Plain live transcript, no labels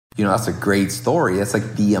that's a great story. It's like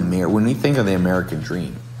when you think of the American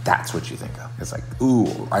dream, that's what you think of. It's like,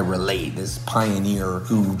 ooh, I relate. This pioneer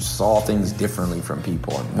who saw things differently from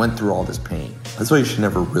people and went through all this pain. That's why you should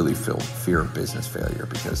never really feel fear of business failure,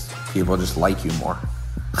 because people just like you more.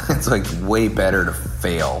 It's like way better to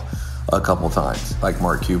fail a couple times. Like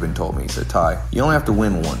Mark Cuban told me, he said, Ty, you only have to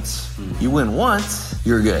win once. You win once,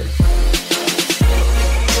 you're good.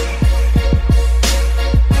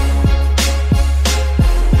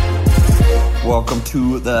 Welcome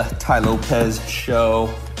to the Ty Lopez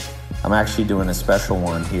Show. I'm actually doing a special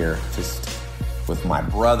one here, just with my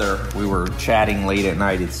brother. We were chatting late at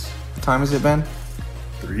night. What time has it been?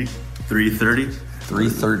 3:30?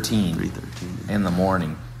 3:13 in the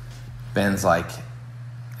morning. Ben's like,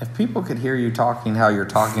 if people could hear you talking how you're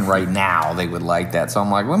talking right now, they would like that. So I'm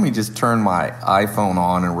like, let me just turn my iPhone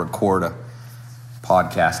on and record a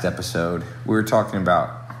podcast episode. We were talking about,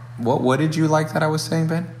 what did you like that I was saying,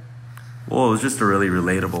 Ben? Well, it was just a really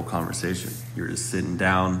relatable conversation. You were just sitting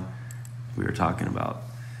down. We were talking about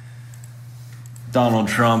Donald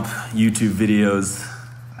Trump, YouTube videos,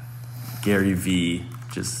 Gary Vee,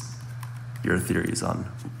 just your theories on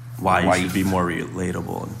why you should be more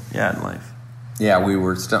relatable in life. Yeah, we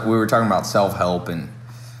were talking about self-help and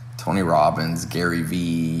Tony Robbins, Gary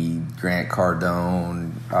Vee, Grant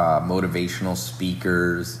Cardone, motivational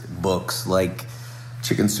speakers, books like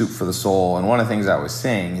Chicken Soup for the Soul. And one of the things I was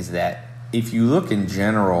saying is that if you look in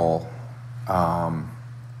general,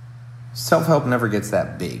 self-help never gets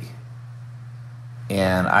that big.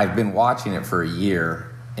 And I've been watching it for a year,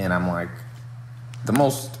 and I'm like, the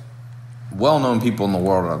most well-known people in the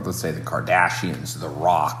world, let's say the Kardashians, The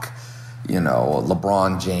Rock,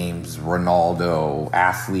 LeBron James, Ronaldo,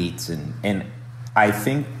 athletes. And I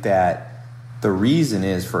think that the reason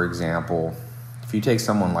is, for example, if you take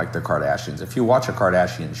someone like the Kardashians, if you watch a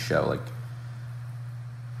Kardashian show, like,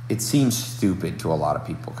 it seems stupid to a lot of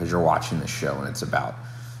people because you're watching the show and it's about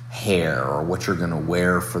hair or what you're going to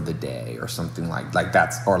wear for the day or something like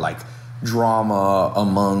that, or like drama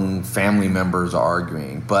among family members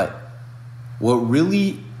arguing. But what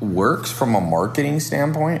really works from a marketing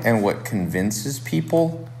standpoint and what convinces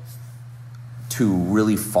people to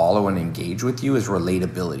really follow and engage with you is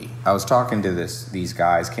relatability. I was talking to these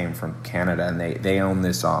guys came from Canada, and they own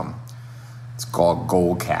this it's called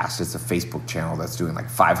Goldcast. It's a Facebook channel that's doing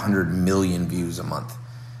like 500 million views a month.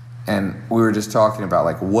 And we were just talking about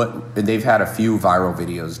they've had a few viral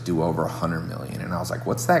videos do over 100 million. And I was like,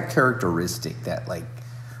 what's that characteristic that like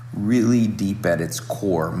really deep at its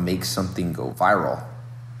core makes something go viral?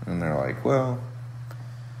 And they're like, well,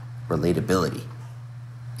 relatability.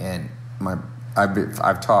 And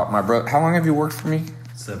I've taught my brother. How long have you worked for me?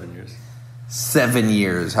 7 years. 7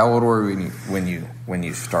 years. How old were you when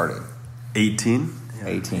you started? 18. Yeah,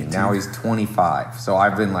 18. Now he's 25. So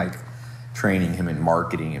I've been like training him in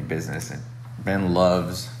marketing and business, and Ben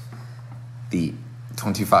loves the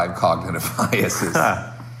 25 cognitive biases.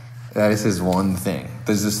 That is his one thing.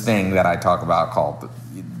 There's this thing that I talk about called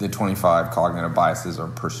the 25 cognitive biases or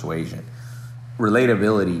persuasion.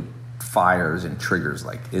 Relatability fires and triggers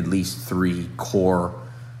like at least 3 core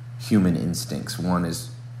human instincts. One is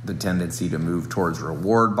the tendency to move towards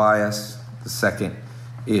reward bias. The second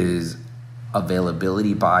is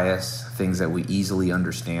availability bias, things that we easily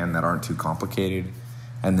understand that aren't too complicated.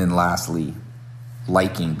 And then lastly,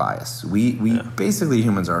 liking bias. We basically,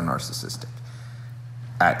 humans are narcissistic.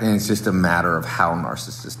 And it's just a matter of how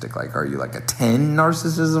narcissistic. Like, are you like a 10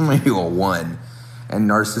 narcissism or are you a 1? And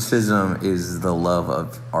narcissism is the love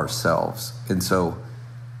of ourselves. And so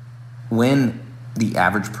when the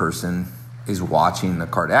average person is watching the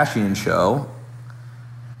Kardashian show,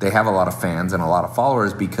 they have a lot of fans and a lot of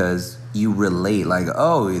followers because you relate. Like,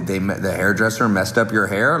 oh, the hairdresser messed up your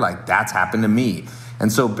hair? Like, that's happened to me.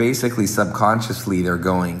 And so basically, subconsciously, they're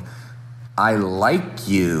going, I like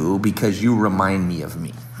you because you remind me of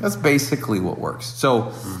me. That's basically what works.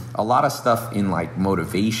 So a lot of stuff in like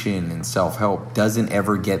motivation and self-help doesn't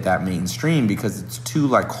ever get that mainstream because it's too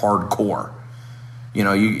like hardcore.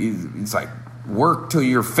 It's like work till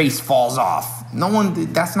your face falls off.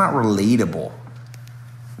 That's not relatable.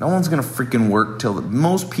 No one's going to freaking work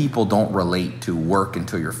most people don't relate to work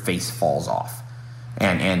until your face falls off.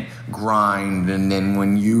 And grind, and then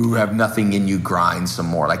when you have nothing in you, grind some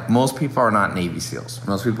more. Like, most people are not Navy SEALs.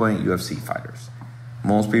 Most people ain't UFC fighters.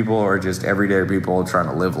 Most people are just everyday people trying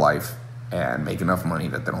to live life and make enough money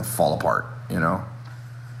that they don't fall apart,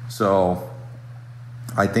 So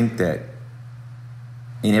I think that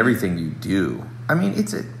in everything you do, I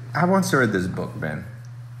once read this book, Ben,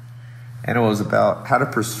 and it was about how to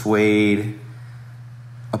persuade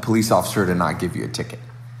a police officer to not give you a ticket.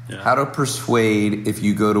 Yeah. How to persuade if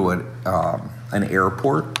you go to an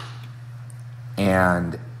airport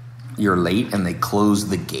and you're late and they close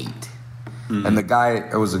the gate. Mm-hmm. And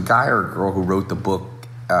it was a guy or a girl who wrote the book,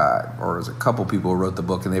 or it was a couple people who wrote the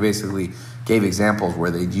book, and they basically gave examples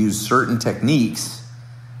where they'd use certain techniques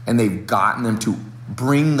and they've gotten them to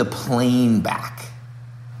bring the plane back.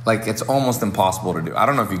 Like, it's almost impossible to do. I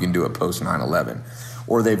don't know if you can do it post 9/11.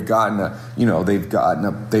 Or they've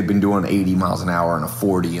been doing 80 miles an hour and a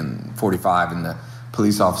 40 and 45, and the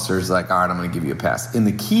police officer's like, all right, I'm going to give you a pass. And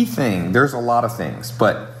the key thing, there's a lot of things,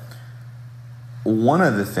 but one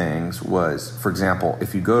of the things was, for example,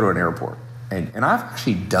 if you go to an airport, and I've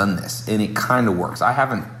actually done this, and it kind of works. I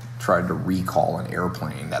haven't tried to recall an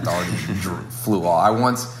airplane that already flew off. I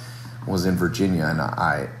once was in Virginia, and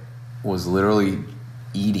I was literally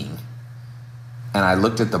eating, and I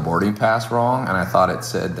looked at the boarding pass wrong, and I thought it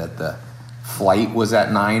said that the flight was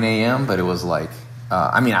at 9 a.m., but it was like,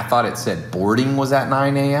 I thought it said boarding was at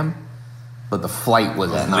 9 a.m., but the flight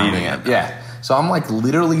was at 9 a.m. Yeah. So I'm like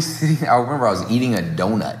literally sitting, I remember I was eating a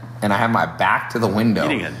donut, and I had my back to the window.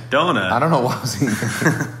 Eating a donut? I don't know what I was eating.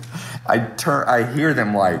 I hear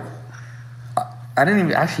them like, I didn't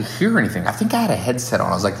even actually hear anything. I think I had a headset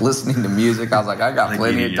on. I was like listening to music. I was like, I got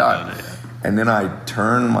plenty of time. Donut, yeah. And then I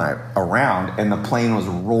turned around, and the plane was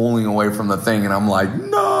rolling away from the thing, and I'm like,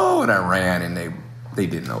 no! And I ran, and they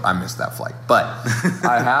didn't know. I missed that flight. But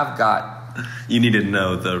I have got... You needed to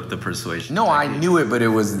know the persuasion. No, technique. I knew it, but it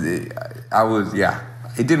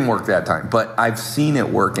didn't work that time. But I've seen it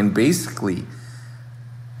work, and basically,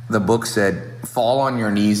 the book said, fall on your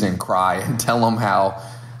knees and cry, and tell them how,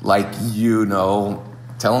 tell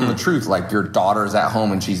them the truth. Like, your daughter's at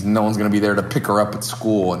home, and no one's going to be there to pick her up at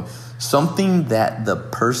school, and something that the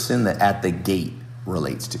person at the gate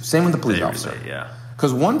relates to. Same with the police officer. Yeah.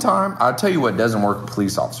 Because one time, I'll tell you what doesn't work with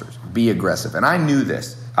police officers. Be aggressive. And I knew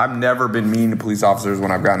this. I've never been mean to police officers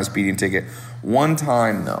when I've gotten a speeding ticket. One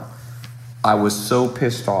time, though, I was so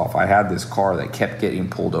pissed off. I had this car that kept getting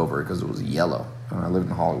pulled over because it was yellow. And I lived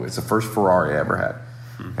in Hollywood. It's the first Ferrari I ever had.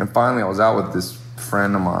 And finally, I was out with this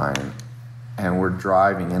friend of mine, and we're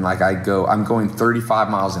driving, and I'm going 35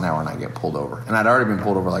 miles an hour, and I get pulled over. And I'd already been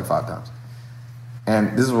pulled over like 5 times.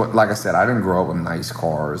 And this is what, like I said, I didn't grow up with nice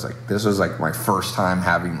cars. Like, this was like my first time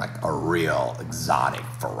having like a real exotic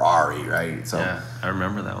Ferrari, right? So yeah, I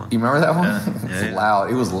remember that one. You remember that one? Yeah. It's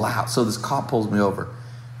loud. It was loud. So this cop pulls me over,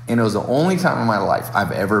 and it was the only time in my life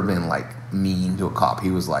I've ever been like mean to a cop.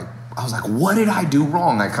 I was like, what did I do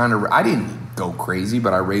wrong? I didn't go crazy,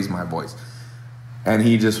 but I raised my voice. And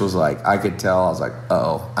he just was like, I could tell. I was like,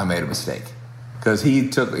 uh-oh, I made a mistake. Because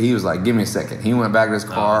he was like, give me a second. He went back to his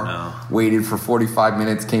car, waited for 45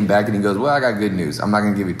 minutes, came back, and he goes, well, I got good news. I'm not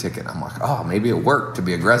going to give you a ticket. I'm like, oh, maybe it worked to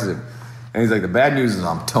be aggressive. And he's like, the bad news is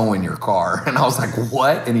I'm towing your car. And I was like,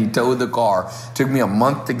 what? And he towed the car. Took me a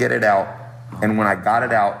month to get it out. And when I got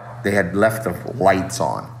it out, they had left the lights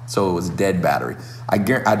on. So it was dead battery. I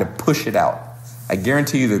had to push it out. I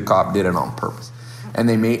guarantee you the cop did it on purpose. And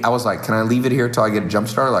I was like, can I leave it here till I get a jump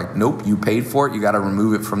starter? Like, nope, you paid for it. You got to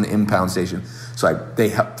remove it from the impound station. So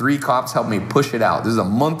 3 cops helped me push it out. This is a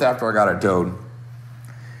month after I got it towed.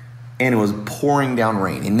 And it was pouring down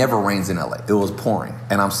rain. It never rains in LA. It was pouring.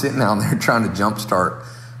 And I'm sitting down there trying to jump start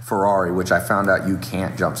Ferrari, which I found out you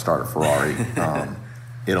can't jump start a Ferrari.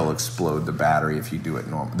 It'll explode the battery if you do it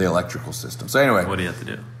normal, the electrical system. So anyway. What do you have to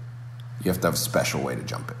do? You have to have a special way to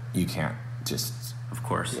jump it. You can't just... Of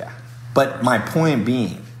course. Yeah. But my point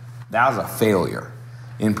being, that was a failure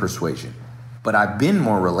in persuasion. But I've been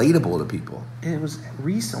more relatable to people. It was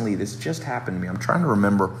recently, this just happened to me. I'm trying to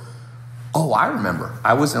remember. Oh, I remember.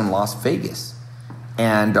 I was in Las Vegas.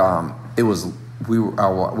 And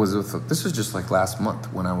this was just like last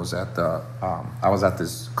month when I was at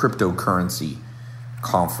this cryptocurrency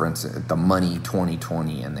conference at the Money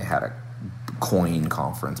 2020, and they had a Bitcoin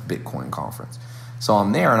conference. So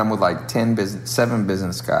I'm there, and I'm with like 7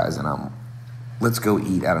 business guys, and let's go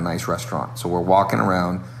eat at a nice restaurant. So we're walking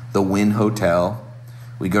around the Wynn Hotel.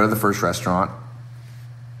 We go to the first restaurant,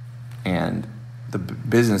 and the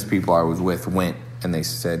business people I was with went, and they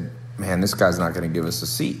said, man, this guy's not going to give us a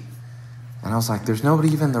seat. And I was like, there's nobody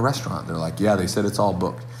even in the restaurant. They're like, yeah, they said it's all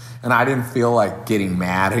booked. And I didn't feel like getting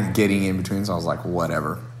mad and getting in between, so I was like,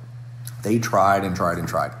 whatever. They tried and tried and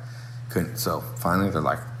tried. Couldn't. So finally they're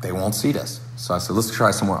like, they won't seat us. So I said, let's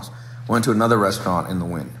try somewhere else. Went to another restaurant in the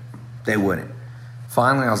Wynn. They wouldn't.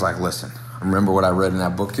 Finally, I was like, listen, I remember what I read in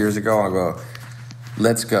that book years ago. I go,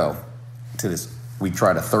 let's go to this. We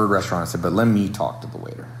tried a third restaurant. I said, but let me talk to the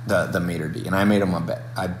waiter, the maitre d'. And I made him a bet.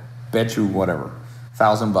 I bet you whatever,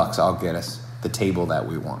 $1,000 I'll get us the table that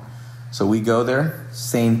we want. So we go there,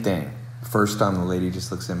 same thing. First time the lady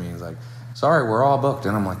just looks at me and is like, sorry, we're all booked.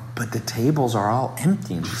 And I'm like, but the tables are all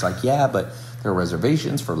empty. And she's like, yeah, but there are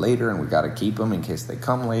reservations for later and we got to keep them in case they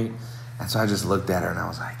come late. And so I just looked at her and I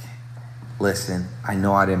was like, listen, I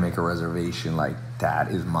know I didn't make a reservation. Like,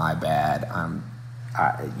 that is my bad.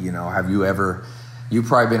 Have you've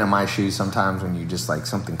probably been in my shoes sometimes when you just like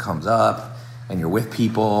something comes up and you're with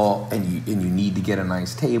people and you need to get a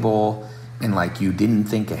nice table and like you didn't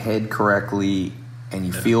think ahead correctly and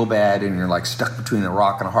you feel bad and you're like stuck between a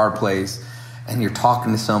rock and a hard place and you're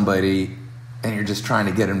talking to somebody and you're just trying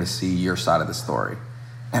to get them to see your side of the story.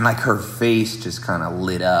 And like her face just kind of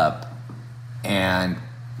lit up, and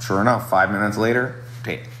sure enough, 5 minutes later,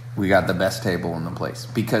 we got the best table in the place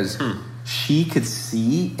because she could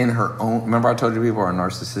see in her own. Remember, I told you people are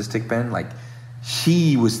narcissistic, Ben? Like,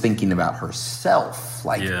 she was thinking about herself.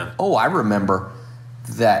 Like, oh, I remember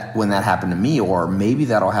that when that happened to me, or maybe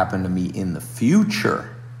that'll happen to me in the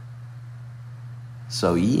future.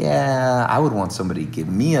 So, yeah, I would want somebody to give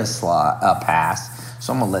me a pass.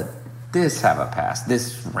 So I'm going to let this have a pass,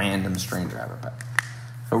 this random stranger have a pass.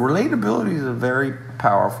 So relatability is a very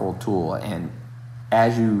powerful tool. And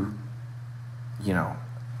as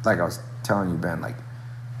like I was telling you, Ben, like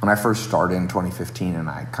when I first started in 2015 and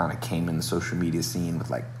I kind of came in the social media scene with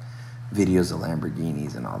like videos of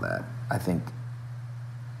Lamborghinis and all that, I think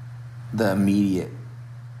the immediate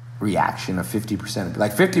reaction of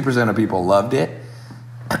 50% of people loved it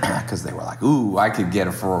because they were like, ooh, I could get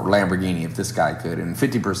a Lamborghini if this guy could. And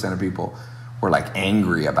 50% of people were like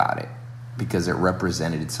angry about it because it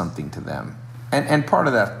represented something to them. And part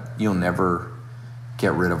of that, you'll never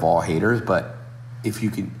get rid of all haters, but if you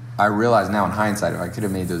could, I realize now in hindsight, if I could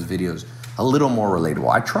have made those videos a little more relatable.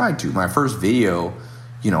 I tried to. My first video,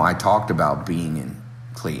 I talked about being in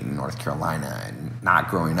Clayton, North Carolina and not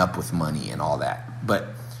growing up with money and all that. But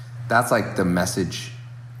that's like the message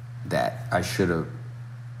that I should have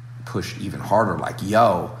pushed even harder. Like,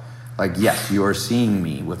 yes, you are seeing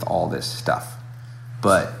me with all this stuff,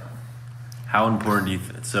 but how important do you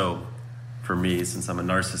so for me, since I'm a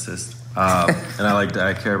narcissist, and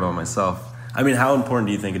I care about myself, I mean, how important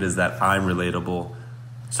do you think it is that I'm relatable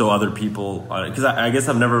so other people, because I guess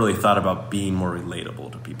I've never really thought about being more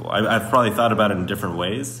relatable to people. I've probably thought about it in different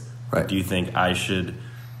ways. Right. Do you think I should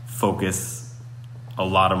focus a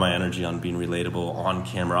lot of my energy on being relatable on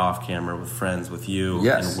camera, off camera, with friends, with you,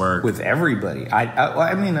 yes, and work? With everybody.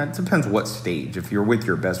 I mean, it depends what stage. If you're with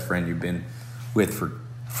your best friend you've been with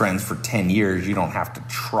friends for 10 years, you don't have to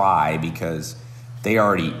try because you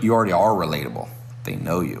already are relatable. They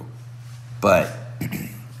know you. But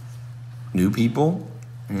new people,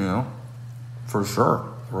 for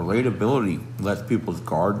sure. Relatability lets people's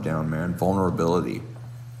guard down, man. Vulnerability.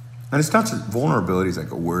 And it's not just vulnerability is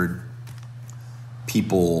like a word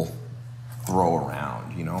people throw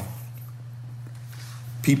around,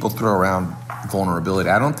 People throw around vulnerability.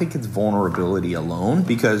 I don't think it's vulnerability alone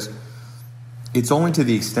because it's only to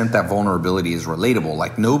the extent that vulnerability is relatable.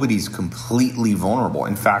 Like, nobody's completely vulnerable.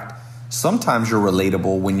 In fact, sometimes you're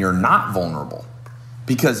relatable when you're not vulnerable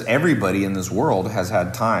because everybody in this world has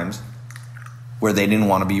had times where they didn't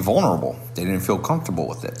want to be vulnerable. They didn't feel comfortable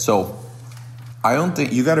with it. So I don't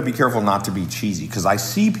think you got to be careful not to be cheesy because I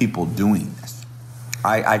see people doing this.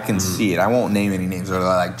 I can see it. I won't name any names. They're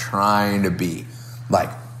like trying to be like,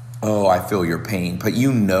 oh, I feel your pain. But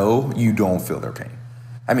you don't feel their pain.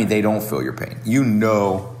 I mean, they don't feel your pain.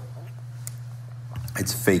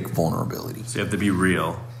 It's fake vulnerability. So you have to be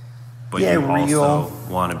real, but you also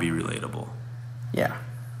want to be relatable. Yeah.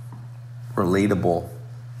 Relatable.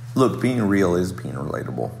 Look, being real is being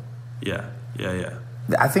relatable. Yeah.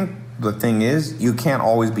 I think the thing is, you can't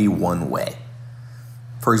always be one way.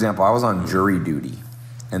 For example, I was on jury duty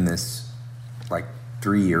in this, like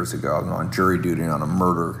 3 years ago. I was on jury duty on a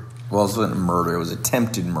murder. Well, it wasn't a murder. It was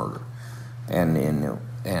attempted murder. And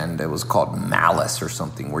it was called malice or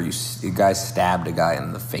something, where a guy stabbed a guy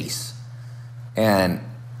in the face. And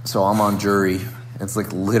so I'm on jury. It's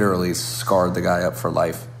like literally scarred the guy up for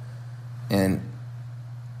life. And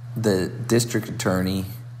the district attorney,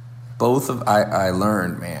 I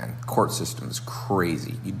learned, man, court system is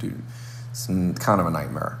crazy. It's kind of a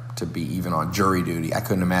nightmare to be even on jury duty. I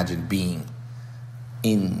couldn't imagine being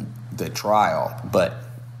in the trial. But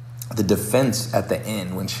the defense at the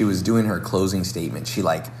end, when she was doing her closing statement, she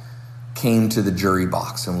like came to the jury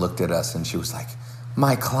box and looked at us and she was like,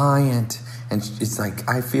 my client. And it's like,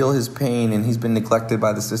 I feel his pain and he's been neglected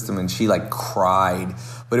by the system. And she like cried,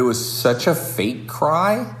 but it was such a fake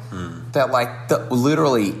cry that like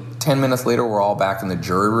literally 10 minutes later, we're all back in the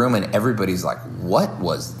jury room and everybody's like, what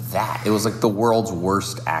was that? It was like the world's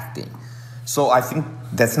worst acting. So I think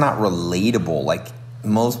that's not relatable. Like,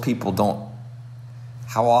 most people don't.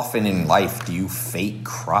 How often in life do you fake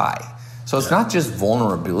cry? So it's not just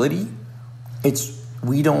vulnerability.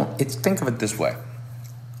 Think of it this way.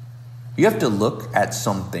 You have to look at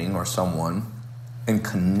something or someone and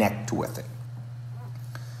connect with it.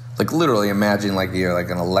 Like literally imagine like you're like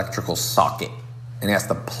an electrical socket and it has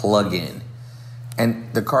to plug in.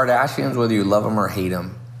 And the Kardashians, whether you love them or hate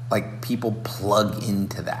them, like people plug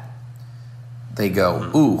into that. They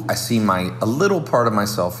go, ooh, I see a little part of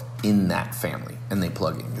myself in that family. And they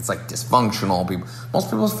plug in. It's like dysfunctional people.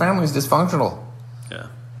 Most people's family is dysfunctional. Yeah.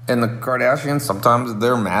 And the Kardashians, sometimes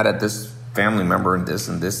they're mad at this family member and this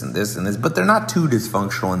and this and this and this. But they're not too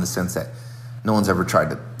dysfunctional in the sense that no one's ever tried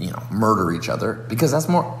to, murder each other. Because that's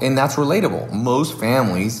that's relatable. Most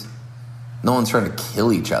families, no one's trying to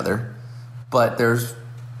kill each other. But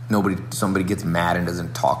somebody gets mad and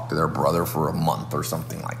doesn't talk to their brother for a month or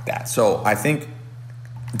something like that. So I think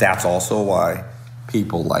that's also why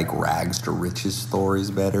people like rags to riches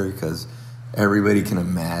stories better, because everybody can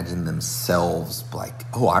imagine themselves like,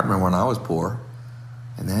 oh, I remember when I was poor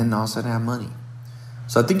and then all of a sudden I have money.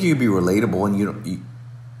 So I think you can be relatable and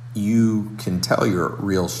you can tell your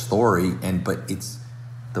real story, but it's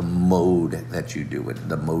the mode that you do it,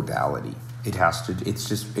 the modality.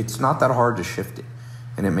 It's not that hard to shift it.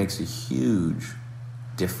 And it makes a huge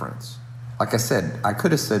difference. Like I said, I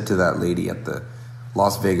could have said to that lady at the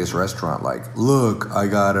Las Vegas restaurant, like, look, I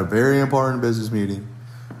got a very important business meeting.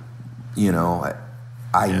 I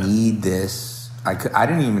need this. I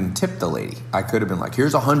didn't even tip the lady. I could have been like,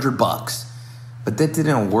 here's $100. But that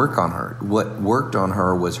didn't work on her. What worked on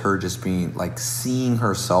her was her just being like seeing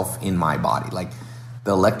herself in my body. Like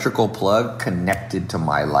the electrical plug connected to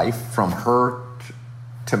my life from her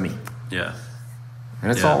to me. Yeah. And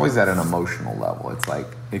it's always at an emotional level. It's like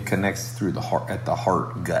it connects through the heart, at the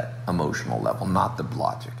heart-gut emotional level, not the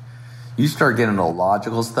logic. You start getting into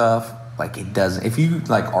logical stuff, like it doesn't. If you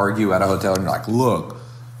like argue at a hotel and you're like, look,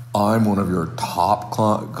 I'm one of your top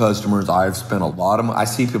customers. I've spent a lot of money. I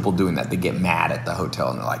see people doing that. They get mad at the hotel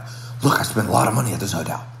and they're like, look, I spent a lot of money at this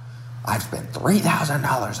hotel. I've spent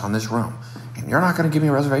 $3,000 on this room. And you're not going to give me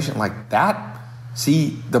a reservation like that?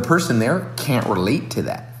 See, the person there can't relate to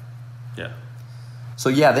that. Yeah. So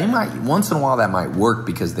yeah, they might, once in a while that might work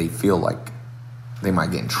because they feel like they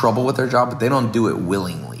might get in trouble with their job, but they don't do it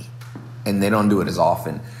willingly. And they don't do it as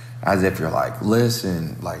often as if you're like,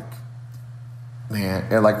 listen, like,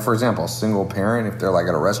 man, like for example, a single parent, if they're like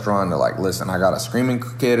at a restaurant, they're like, listen, I got a screaming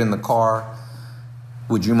kid in the car.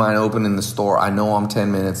 Would you mind opening the store? I know I'm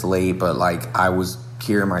 10 minutes late, but like I was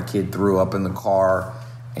carrying my kid threw up in the car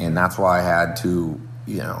and that's why I had to,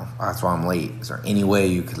 that's why I'm late. Is there any way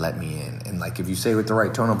you could let me in? And like if you say it with the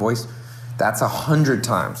right tone of voice, that's 100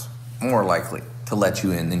 times more likely to let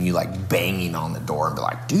you in than you like banging on the door and be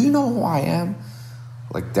like, do you know who I am?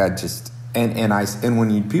 Like that just, and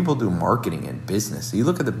when people do marketing and business, you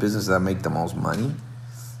look at the businesses that make the most money,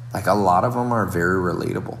 like a lot of them are very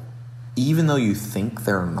relatable, even though you think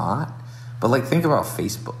they're not. But like think about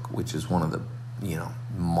Facebook, which is one of the,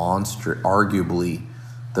 arguably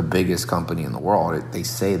the biggest company in the world. They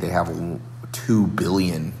say they have 2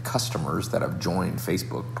 billion customers that have joined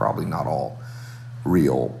Facebook, probably not all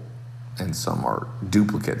real, and some are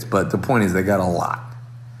duplicates. But the point is they got a lot.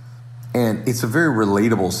 And it's a very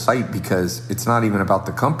relatable site because it's not even about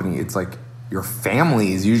the company. It's like your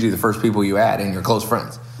family is usually the first people you add and your close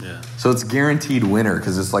friends. Yeah. So it's guaranteed winner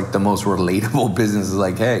because it's like the most relatable business. Is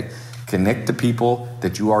like, hey, connect to people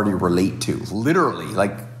that you already relate to. Literally.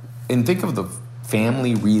 Like, and think of the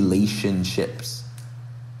family relationships.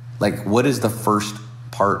 Like, what is the first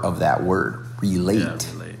part of that word? Relate. Yeah,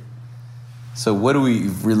 relate. So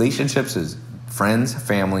relationships is friends,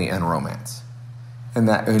 family, and romance. And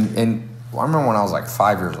I remember when I was like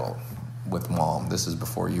 5 years old with mom. This is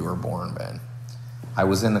before you were born, Ben. I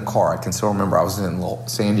was in the car. I can still remember I was in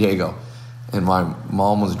San Diego, and my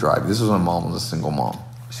mom was driving. This was when mom was a single mom.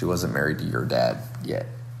 She wasn't married to your dad yet.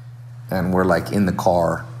 And we're like in the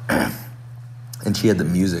car, and she had the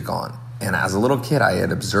music on. And as a little kid, I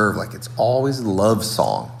had observed like it's always love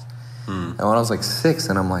songs. And when I was like 6,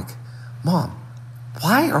 and I'm like, Mom,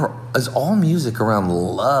 why is all music around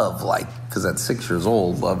love? Like, because at 6 years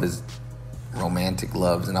old, love is romantic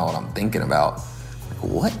love is not what I'm thinking about. Like,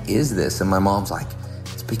 what is this? And my mom's like,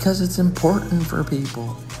 it's because it's important for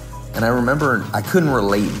people. And I remember I couldn't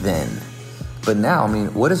relate then. But now, I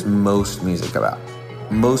mean, what is most music about?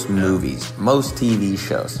 Most movies, most TV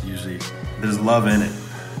shows. Usually, there's love in it.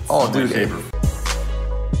 Oh, dude.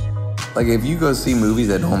 Like, if you go see movies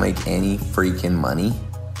that don't make any freaking money,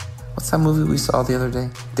 what's that movie we saw the other day?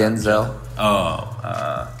 Denzel?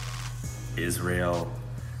 Israel.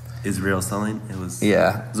 Israel Selling. It was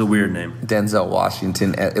a weird name. Denzel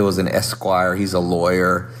Washington. It was an Esquire. He's a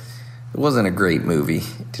lawyer. It wasn't a great movie.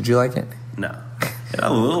 Did you like it? No. It had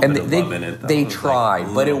a little bit of love in it. They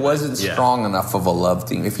tried, but it wasn't strong enough of a love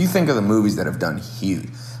theme. If you think of the movies that have done huge,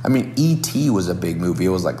 I mean, E.T. was a big movie. It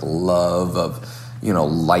was like love of,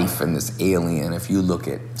 life and this alien. If you look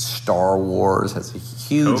at Star Wars, has a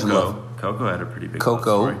huge love. Coco had a pretty big love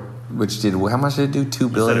story. Which did, how much did it do?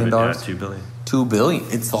 $2 billion? $2 billion. $2 billion.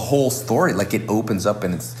 It's the whole story. Like, it opens up,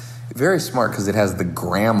 and it's very smart because it has the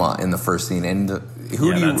grandma in the first scene. And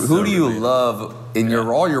who do you love in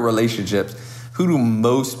all your relationships? Who do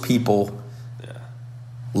most people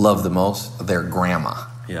love the most? Their grandma.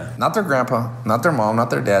 Yeah. Not their grandpa, not their mom, not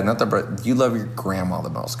their dad, not their brother. You love your grandma the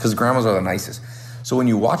most because grandmas are the nicest. So when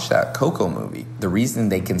you watch that Coco movie, the reason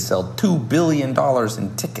they can sell $2 billion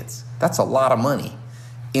in tickets, that's a lot of money.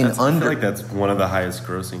 I feel like that's one of the highest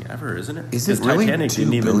grossing ever, isn't it? Is it really Titanic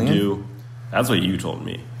didn't even do. That's what you told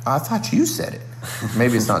me. I thought you said it.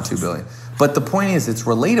 Maybe it's not $2 billion. But the point is, it's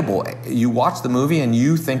relatable. You watch the movie and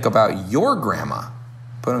you think about your grandma.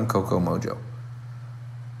 Put on Coco Mojo.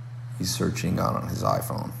 He's searching on his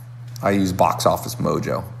iPhone. I use Box Office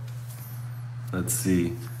Mojo. Let's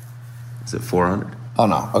see. Is it 400? Oh,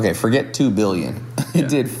 no. Okay, forget $2 billion. It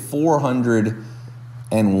did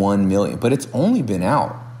 401 million. But it's only been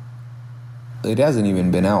out. It hasn't even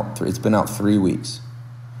been out. It's been out 3 weeks.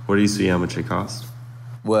 Where do you see how much it cost?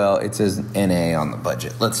 Well, it says NA on the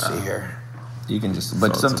budget. Let's see here. You can just,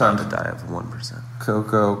 but so sometimes it's about to die of 1%.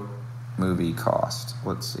 Coco movie cost.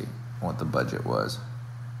 Let's see what the budget was.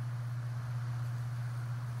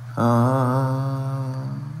 It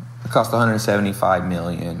cost 175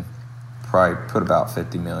 million. Probably put about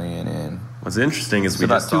 50 million in. What's interesting is we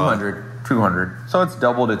just saw 200. So it's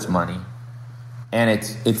doubled its money, and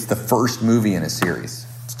it's the first movie in a series.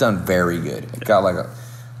 It's done very good. It got like a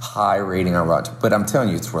high rating on Rotten. But I'm telling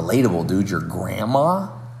you, it's relatable, dude. Your grandma.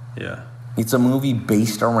 Yeah. It's a movie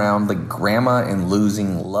based around the grandma and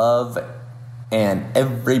losing love and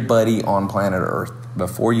everybody on planet Earth.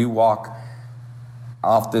 Before you walk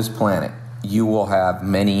off this planet, you will have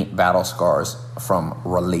many battle scars from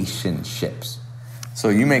relationships. So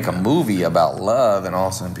you make a movie about love, and all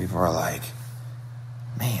of a sudden people are like,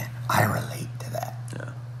 man, I relate to that.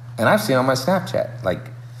 Yeah. And I've seen on my Snapchat, like,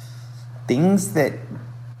 things that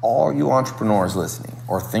all you entrepreneurs listening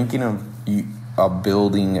or thinking of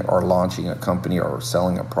building or launching a company or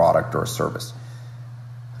selling a product or a service.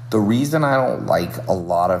 The reason I don't like a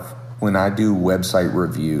lot of when I do website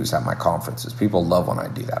reviews at my conferences, people love when I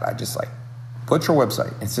do that. I just like, put your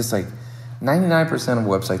website. It's just like 99% of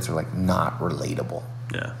websites are like not relatable.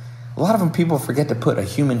 Yeah. A lot of them people forget to put a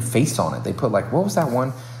human face on it. They put like, what was that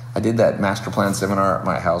one? I did that master plan seminar at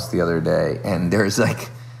my house the other day, and there's like,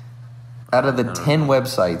 out of the 10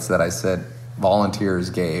 websites that I said volunteers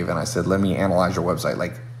gave, and I said, let me analyze your website,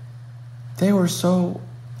 like, they were so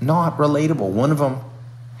not relatable. One of them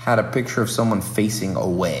had a picture of someone facing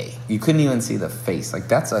away. You couldn't even see the face. Like,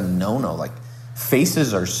 that's a no-no. Like,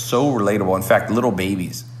 faces are so relatable. In fact, little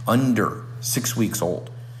babies under 6 weeks old,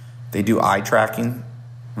 they do eye tracking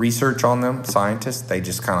research on them. Scientists, they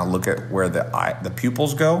just kind of look at where the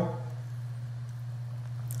pupils go.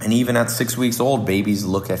 And even at 6 weeks old, babies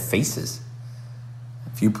look at faces.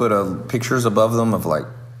 If you put pictures above them of like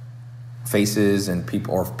faces and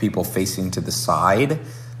people facing to the side,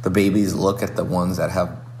 the babies look at the ones that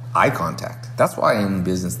have eye contact. That's why in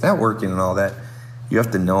business networking and all that, you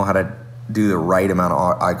have to know how to do the right amount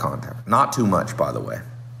of eye contact. Not too much, by the way.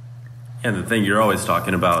 And the thing you're always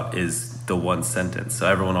talking about is the one sentence. So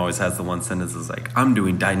everyone always has the one sentence is like, I'm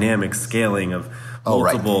doing dynamic scaling of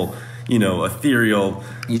multiple, ethereal.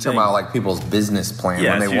 You talking about like people's business plan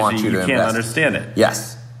when they want you to invest. You can't understand it.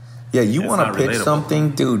 Yes. Yeah, you want to pitch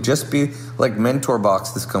something, dude, just be like Mentor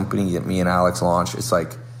Box, this company that me and Alex launched. It's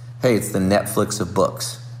like, hey, it's the Netflix of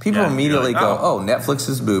books. People immediately go, oh, Netflix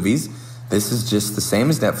is movies. This is just the same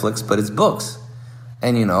as Netflix, but it's books.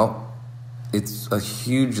 And, it's a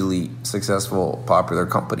hugely successful, popular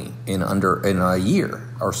company in a year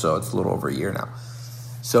or so. It's a little over a year now.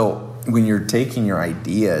 So when you're taking your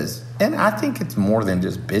ideas, and I think it's more than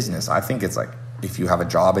just business. I think it's like if you have a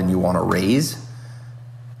job and you want to raise,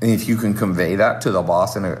 and if you can convey that to the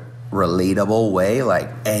boss in a relatable way,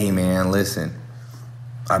 like, hey, man, listen,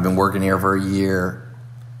 I've been working here for a year,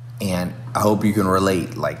 and I hope you can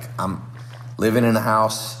relate. Like, I'm living in a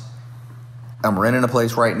house. I'm renting a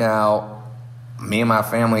place right now. Me and my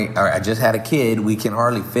family, I just had a kid. We can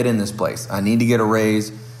hardly fit in this place. I need to get a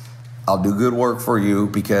raise. I'll do good work for you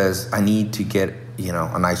because I need to get,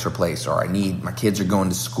 a nicer place, or my kids are going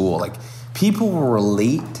to school. Like, people will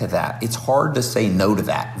relate to that. It's hard to say no to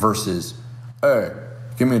that versus, hey,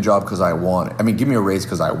 give me a job because I want it. I mean, give me a raise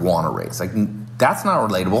because I want a raise. Like, that's not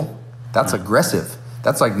relatable. That's aggressive.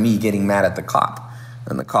 That's like me getting mad at the cop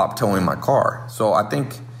and the cop towing my car. So I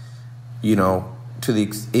think, you know,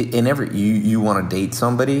 you want to date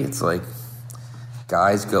somebody, it's like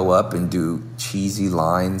guys go up and do cheesy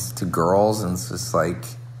lines to girls, and it's just like,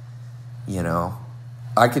 you know,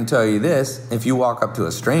 I can tell you this, if you walk up to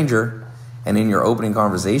a stranger and in your opening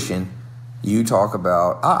conversation, you talk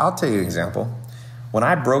about, I'll tell you an example. When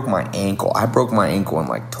I broke my ankle in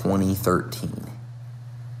like 2013.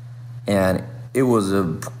 And it was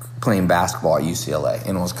playing basketball at UCLA,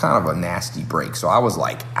 and it was kind of a nasty break. So I was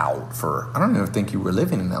like out for, I don't even think you were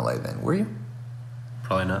living in LA then, were you?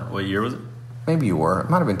 Probably not. What year was it? Maybe you were. It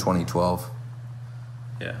might have been 2012.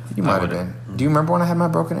 Yeah. You might have been. Mm-hmm. Do you remember when I had my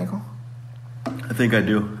broken ankle? I think I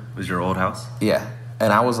do. It was your old house? Yeah.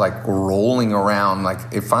 And I was like rolling around, like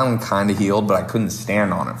it finally kind of healed, but I couldn't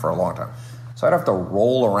stand on it for a long time. So I'd have to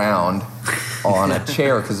roll around on a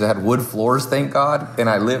chair because it had wood floors, thank God. And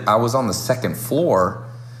I was on the second floor,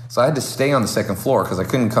 so I had to stay on the second floor because I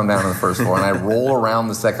couldn't come down to the first floor. And I roll around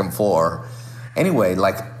the second floor. Anyway,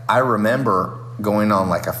 like I remember going on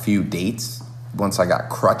like a few dates once I got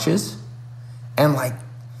crutches, and like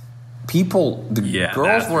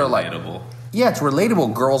girls were relatable. Like, yeah, it's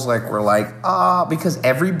relatable. Girls were like, because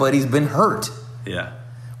everybody's been hurt. Yeah.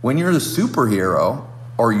 When you're the superhero,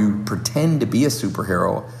 or you pretend to be a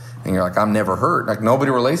superhero, and you're like, I'm never hurt. Like,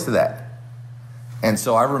 nobody relates to that. And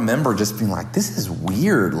so I remember just being like, this is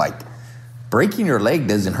weird. Like, breaking your leg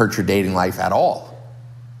doesn't hurt your dating life at all.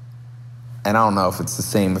 And I don't know if it's the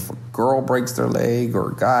same if a girl breaks their leg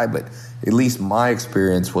or a guy, but at least my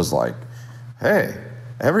experience was like, hey,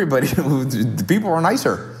 everybody, the people are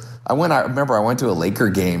nicer. I remember I went to a Laker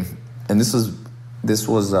game, and this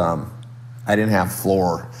was I didn't have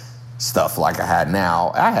floor stuff like I had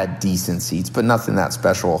now. I had decent seats, but nothing that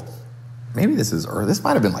special. Maybe this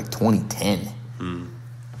might have been like 2010.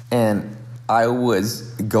 And I was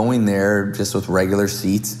going there just with regular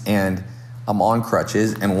seats, and I'm on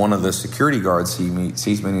crutches, and one of the security guards sees me,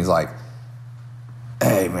 and he's like,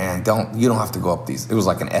 hey man, you don't have to go up these. It was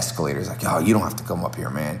like an escalator. He's like, you don't have to come up here,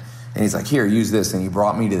 man. And he's like, here, use this. And he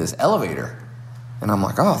brought me to this elevator. And I'm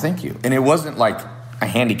like, oh, thank you. And it wasn't like a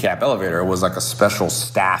handicap elevator. It was like a special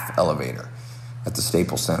staff elevator at the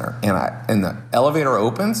Staples Center. And the elevator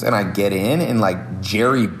opens, and I get in, and like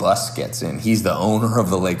Jerry Buss gets in. He's the owner of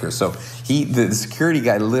the Lakers. So the security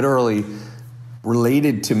guy literally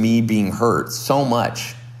related to me being hurt so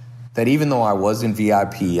much that even though I wasn't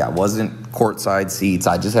VIP, I wasn't courtside seats,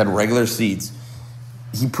 I just had regular seats,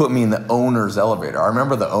 he put me in the owner's elevator. I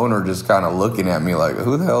remember the owner just kind of looking at me like,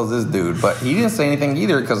 who the hell is this dude? But he didn't say anything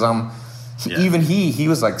either, because he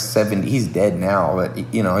was like 70. He's dead now,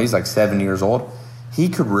 but you know, he's like 70 years old. He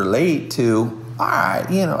could relate to, all right,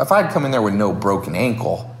 you know, if I'd come in there with no broken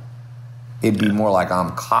ankle, it'd be more like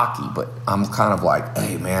I'm cocky, but I'm kind of like,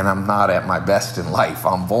 hey man, I'm not at my best in life.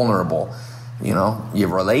 I'm vulnerable. You know, you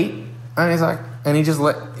relate? And he's like, and he just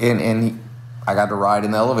I got to ride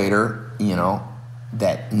in the elevator, you know,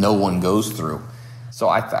 that no one goes through. So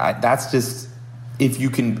that's just, if you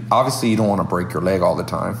can, obviously you don't want to break your leg all the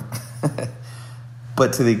time.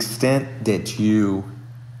 But to the extent that you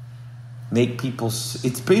make people,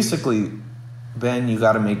 it's basically, Ben, you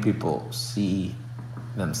got to make people see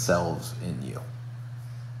themselves in you.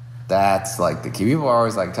 That's like the key. People are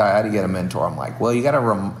always like, Ty, how do you get a mentor? I'm like, well, you got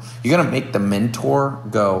to make the mentor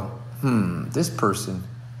go, this person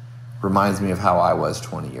reminds me of how I was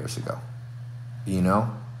 20 years ago. You know?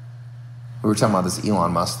 We were talking about this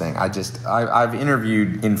Elon Musk thing. I've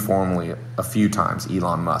interviewed informally a few times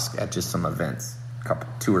Elon Musk at just some events,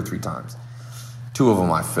 2 or 3 times. 2 of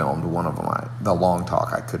them I filmed. One of them the long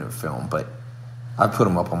talk I couldn't film, but I put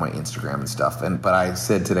them up on my Instagram and stuff. But I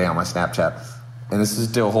said today on my Snapchat, and this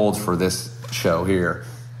still holds for this show here,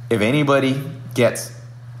 if anybody gets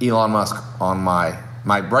Elon Musk on my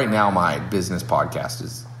right now, my business podcast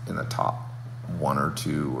is in the top 1 or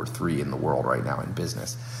 2 or 3 in the world right now in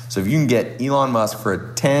business. So if you can get Elon Musk for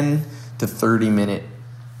a 10 to 30 minute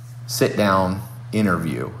sit down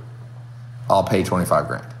interview, I'll pay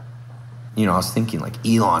 $25,000. You know, I was thinking like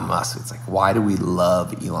Elon Musk. It's like, why do we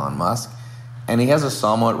love Elon Musk? And he has a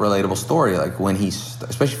somewhat relatable story, like when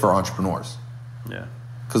especially for entrepreneurs. Yeah.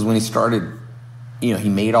 Because when he started, you know, he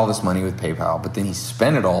made all this money with PayPal, but then he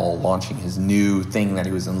spent it all launching his new thing that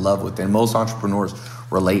he was in love with. And most entrepreneurs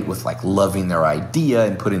relate with like loving their idea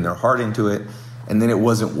and putting their heart into it. And then it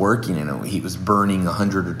wasn't working, and he was burning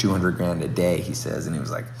 $100 or $200 grand a day, he says. And he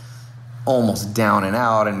was like, almost down and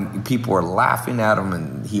out, and people were laughing at him,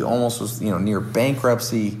 and he almost was, near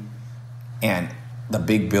bankruptcy. And the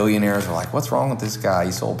big billionaires were like, what's wrong with this guy?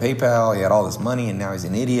 He sold PayPal, he had all this money, and now he's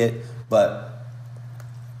an idiot. But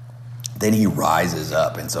then he rises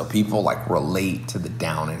up, and so people like relate to the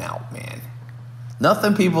down and out, man.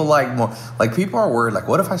 Nothing people like more. Like, people are worried, like,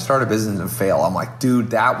 what if I start a business and fail? I'm like,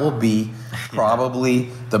 dude, that will be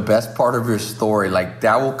probably the best part of your story. Like,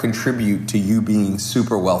 that will contribute to you being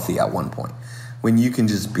super wealthy at one point. When you can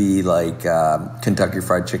just be like Kentucky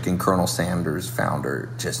Fried Chicken, Colonel Sanders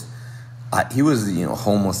founder, he was,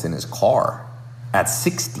 homeless in his car at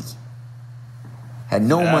 60. Had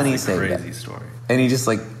no money saved. That's a crazy story. And he just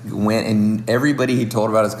like went, and everybody he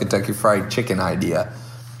told about his Kentucky Fried Chicken idea,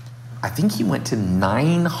 I think he went to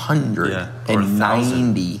 990.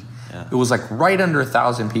 Yeah. It was like right under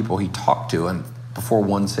 1,000 people he talked to, and before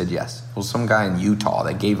one said yes. It was some guy in Utah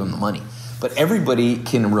that gave him the money. But everybody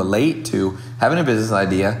can relate to having a business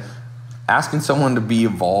idea, asking someone to be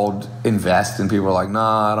involved, invest, and people are like,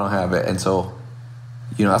 nah, I don't have it. And so,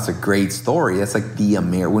 that's a great story. That's like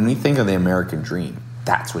when we think of the American dream,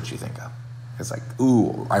 that's what you think of. It's like,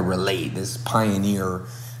 ooh, I relate, this pioneer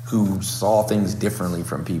who saw things differently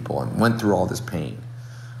from people and went through all this pain.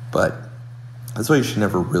 But that's why you should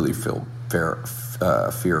never really feel fear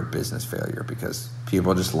of business failure, because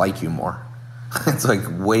people just like you more. It's like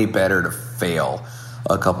way better to fail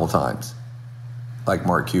a couple times. Like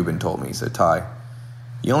Mark Cuban told me, he said, Ty,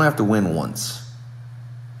 you only have to win once.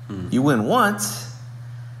 You win once,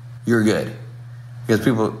 you're good. Because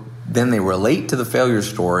people, then they relate to the failure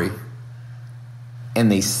story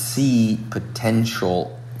and they see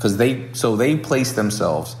potential, because they place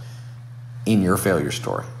themselves in your failure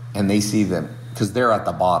story, and they see them, because they're at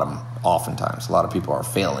the bottom oftentimes. A lot of people are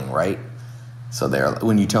failing, right? So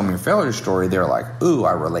when you tell them your failure story, they're like, ooh,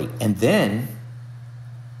 I relate. And then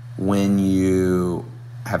when you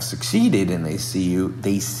have succeeded and they see you,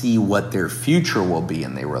 they see what their future will be,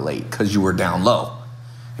 and they relate because you were down low.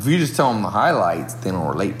 If you just tell them the highlights, they don't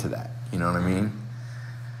relate to that. You know what I mean?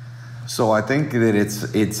 So I think that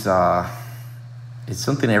it's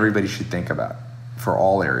something everybody should think about for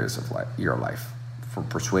all areas of your life, for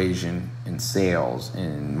persuasion, in sales,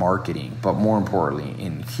 in marketing, but more importantly,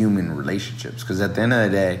 in human relationships. Because at the end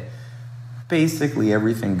of the day, basically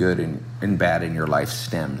everything good and bad in your life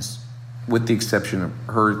stems, with the exception of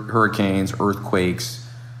hurricanes, earthquakes,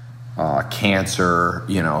 cancer,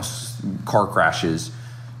 car crashes.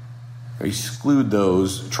 Exclude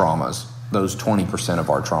those traumas, those 20%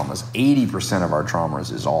 of our traumas. 80% of our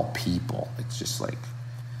traumas is all people. It's just like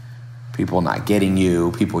people not getting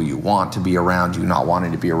you, people you want to be around you not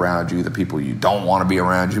wanting to be around you, the people you don't want to be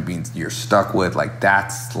around you being you're stuck with. Like,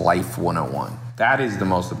 that's life 101. That is the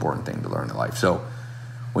most important thing to learn in life. So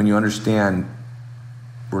when you understand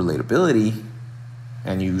relatability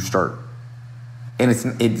and you start, and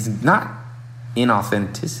it's not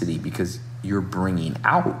inauthenticity, because you're bringing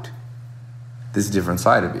out this different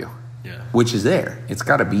side of you, which is there. It's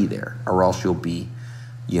got to be there, or else you'll be,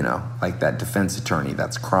 like that defense attorney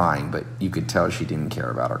that's crying, but you could tell she didn't care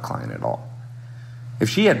about her client at all. If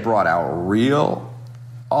she had brought out real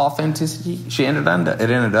authenticity, it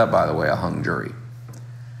ended up, by the way, a hung jury.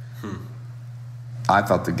 I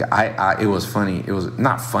thought the guy, it was funny. It was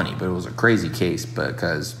not funny, but it was a crazy case,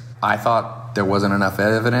 because I thought there wasn't enough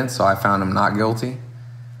evidence, so I found him not guilty.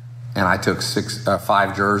 And I took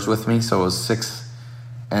 5 jurors with me, so it was 6.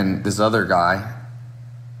 And this other guy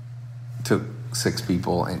took 6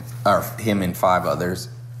 people, or him and 5 others.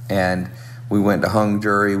 And we went to hung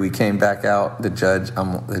jury. We came back out. The judge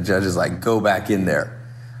is like, go back in there.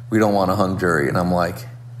 We don't want a hung jury. And I'm like,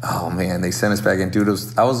 oh man, they sent us back in. Dude,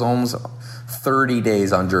 I was almost 30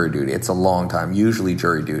 days on jury duty. It's a long time. Usually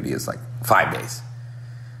jury duty is like 5 days.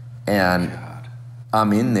 And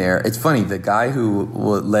I'm in there. It's funny. The guy who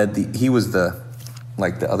he was the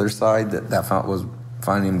other side that was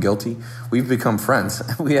finding him guilty. We've become friends.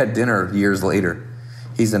 We had dinner years later.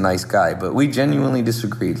 He's a nice guy, but we genuinely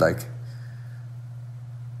disagreed.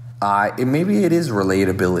 Maybe it is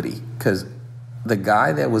relatability, because the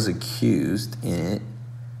guy that was accused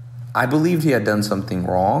I believed he had done something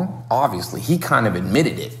wrong. Obviously, he kind of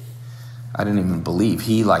admitted it. I didn't even believe.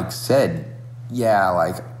 He said, yeah,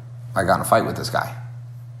 I got in a fight with this guy.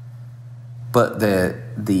 But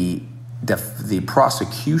the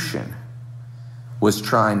prosecution was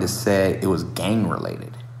trying to say it was gang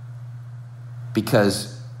related,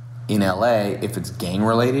 because in LA, if it's gang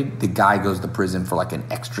related, the guy goes to prison for an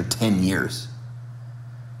extra 10 years.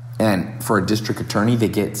 And for a district attorney, they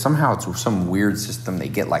get, somehow it's some weird system, they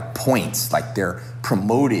get points, they're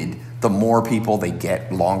promoted the more people they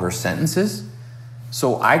get longer sentences.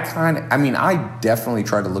 So I definitely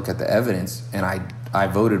tried to look at the evidence, and I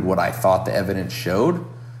voted what I thought the evidence showed.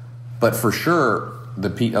 But for sure,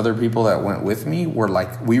 the other people that went with me were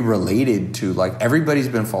like, we related to, like, everybody's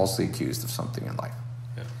been falsely accused of something in life.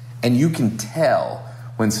 Yeah. And you can tell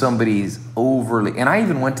when somebody's overly, and I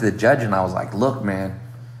even went to the judge and I was like, look, man,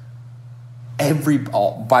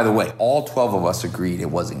 by the way, all 12 of us agreed it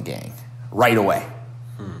wasn't gang right away.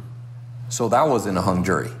 So that wasn't a hung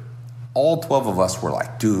jury. All 12 of us were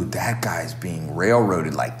like, dude, that guy's being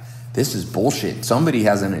railroaded. Like, this is bullshit. Somebody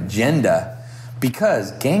has an agenda.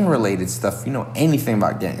 Because gang-related stuff, anything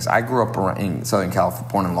about gangs. I grew up in Southern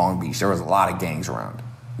California, born in Long Beach. There was a lot of gangs around.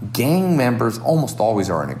 Gang members almost always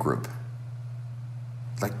are in a group.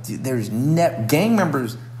 Like, gang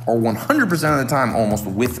members are 100% of the time almost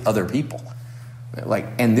with other people. Like,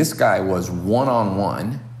 and this guy was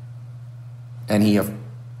one-on-one, and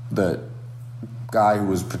the guy who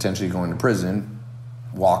was potentially going to prison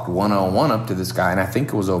walked one-on-one up to this guy, and I think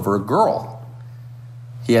it was over a girl.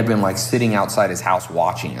 He had been, like, sitting outside his house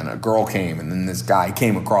watching, and a girl came, and then this guy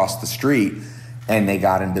came across the street, and they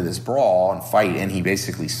got into this brawl and fight, and he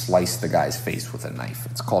basically sliced the guy's face with a knife.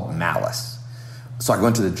 It's called malice. So I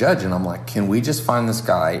went to the judge, and I'm like, can we just find this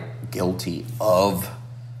guy guilty of,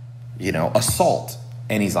 assault?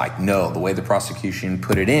 And he's like, no, the way the prosecution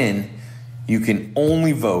put it in, you can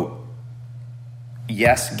only vote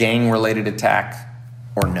yes, gang-related attack,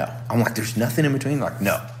 or no. I'm like, there's nothing in between? They're like,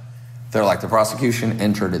 no. They're like, the prosecution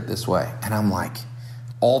entered it this way. And I'm like,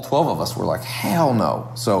 all 12 of us were like, hell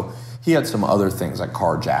no. So he had some other things like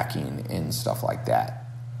carjacking and stuff like that.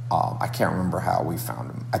 I can't remember how we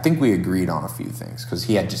found him. I think we agreed on a few things because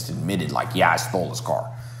he had just admitted, like, yeah, I stole his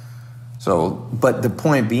car. So, but the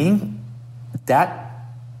point being that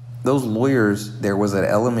those lawyers, there was an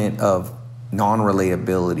element of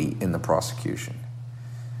non-relatability in the prosecution.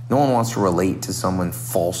 No one wants to relate to someone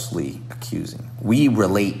falsely accusing. We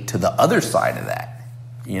relate to the other side of that,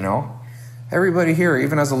 Everybody here,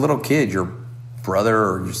 even as a little kid, your brother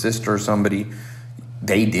or your sister or somebody,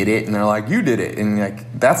 they did it, and they're like, you did it. And,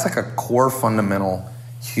 like, that's like a core fundamental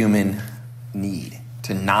human need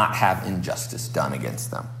to not have injustice done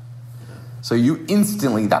against them. So you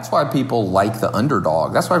instantly, that's why people like the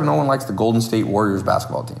underdog. That's why no one likes the Golden State Warriors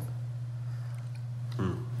basketball team.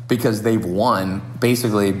 Because they've won,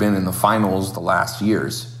 basically they've been in the finals the last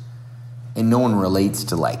years, and no one relates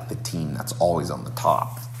to, like, the team that's always on the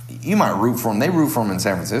top. You might root for them. They root for them in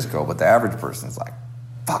San Francisco, but the average person's like,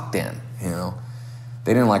 fuck them,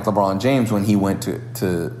 They didn't like LeBron James when he went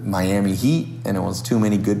to Miami Heat, and it was too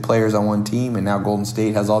many good players on one team, and now Golden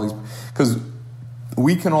State has all these. Because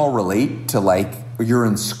we can all relate to, like, you're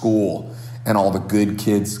in school, and all the good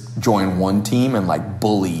kids join one team and, like,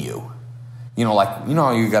 bully you.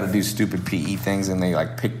 How you got to do stupid PE things and they,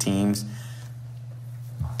 like, pick teams.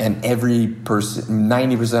 And every person,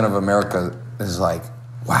 90% of America is like,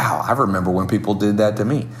 wow, I remember when people did that to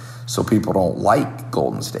me. So people don't like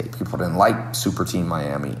Golden State. People didn't like Super Team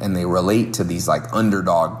Miami. And they relate to these, like,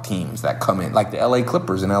 underdog teams that come in. Like the LA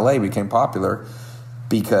Clippers in LA became popular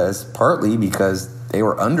partly because they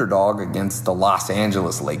were underdog against the Los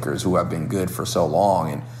Angeles Lakers, who have been good for so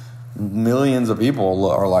long. And millions of people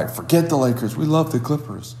are like, forget the Lakers, we love the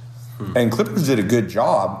Clippers. And Clippers did a good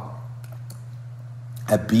job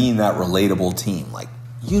at being that relatable team. Like,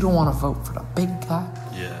 you don't want to vote for the big guy?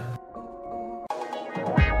 Yeah.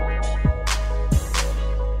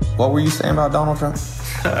 What were you saying about Donald Trump?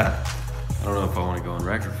 I don't know if I want to go on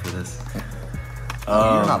record for this.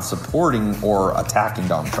 You're not supporting or attacking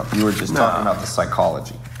Donald Trump. You were just talking about the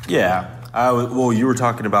psychology. Yeah. You were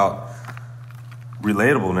talking about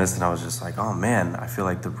relatableness, and I was just like, oh man, I feel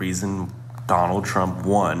like the reason Donald Trump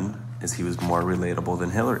won is he was more relatable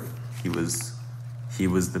than Hillary. He was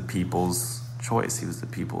the people's choice. He was the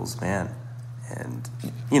people's man. And,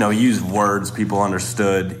 he used words people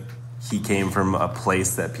understood. He came from a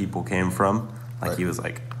place that people came from. Like, right. He was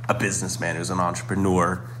like a businessman. He was an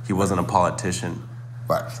entrepreneur. He wasn't a politician.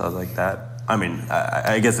 Right. So I was like that. I mean,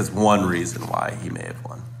 I guess it's one reason why he may have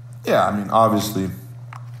won. Yeah, I mean, obviously,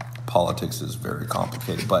 politics is very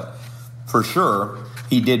complicated, but for sure,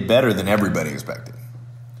 he did better than everybody expected.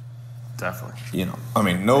 Definitely.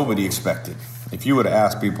 Nobody expected. If you would have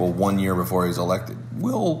asked people 1 year before he was elected,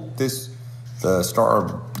 will the star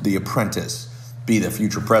of The Apprentice be the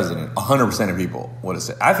future president? 100% of people would have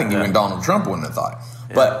said. I think even Donald Trump wouldn't have thought it.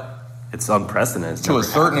 Yeah. But it's unprecedented. To a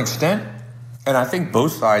certain extent, and I think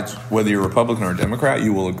both sides, whether you're Republican or Democrat,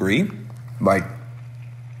 you will agree, like,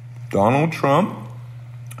 Donald Trump,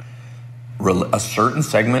 a certain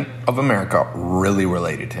segment of America really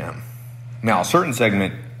related to him. Now, a certain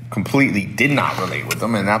segment completely did not relate with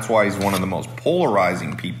him, and that's why he's one of the most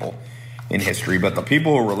polarizing people in history. But the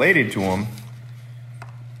people who related to him,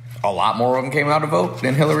 a lot more of them came out to vote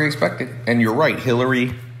than Hillary expected. And you're right,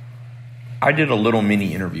 Hillary, I did a little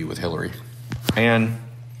mini interview with Hillary, and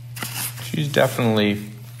she's definitely,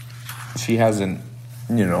 she hasn't,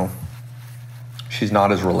 you know, she's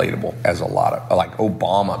not as relatable as a lot of, like,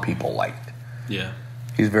 Obama people liked. Yeah.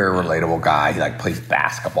 He's a very relatable guy. He, like, plays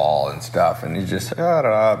basketball and stuff, and he's just,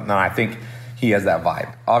 no, I think he has that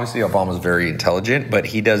vibe. Obviously, Obama's very intelligent, but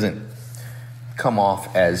he doesn't come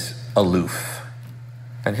off as aloof.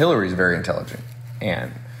 And Hillary's very intelligent.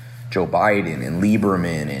 And Joe Biden and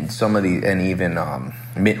Lieberman and some of the, and even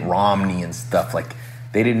Mitt Romney and stuff, like,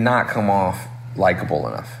 they did not come off likable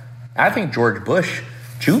enough. I think George Bush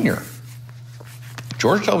Jr.,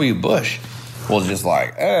 George W. Bush was just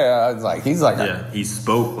like, it's like, he's like, he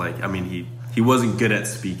spoke like, I mean, he wasn't good at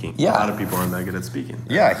speaking. Yeah. A lot of people aren't that good at speaking.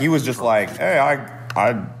 Yeah, he was just like, hey,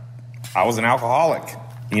 I was an alcoholic.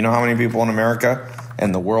 You know how many people in America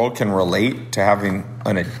and the world can relate to having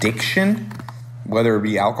an addiction, whether it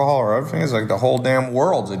be alcohol or other things? Like, the whole damn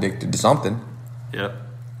world's addicted to something. Yep.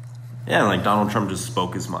 Yeah, and like Donald Trump just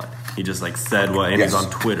spoke his mind. He just like said what, and Yes. he's on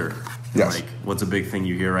Twitter. Yes. Like, what's a big thing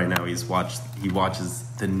you hear right now? He watches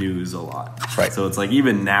the news a lot. Right. So it's like,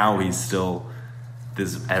 even now he's still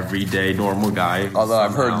this everyday normal guy. Although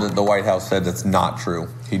I've heard that the White House said that's not true.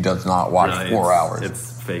 He does not watch Really, 4 hours.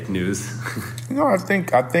 It's fake news. No, I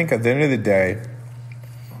think at the end of the day,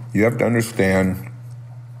 you have to understand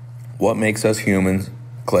what makes us humans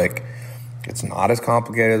click. It's not as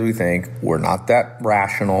complicated as we think. We're not that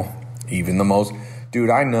rational. Even the most... Dude,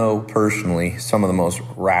 I know personally some of the most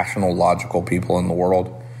rational, logical people in the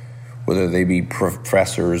world, whether they be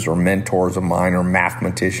professors or mentors of mine or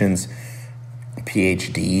mathematicians,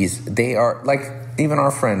 PhDs. They are, like, even our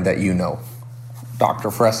friend that you know,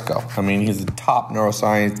 Dr. Fresco. I mean, he's a top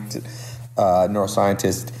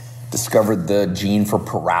neuroscientist, discovered the gene for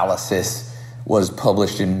paralysis, was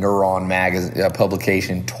published in Neuron magazine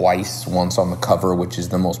publication twice, once on the cover, which is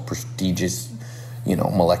the most prestigious,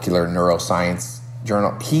 molecular neuroscience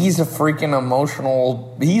journal. He's a freaking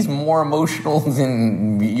he's more emotional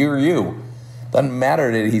than you. Doesn't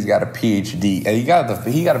matter that he's got a PhD. He got a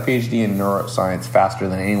PhD in neuroscience faster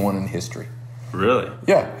than anyone in history. Really?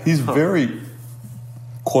 Yeah, he's very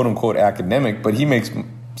quote unquote academic, but he makes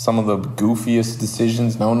some of the goofiest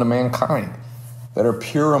decisions known to mankind that are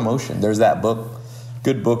pure emotion. There's that book,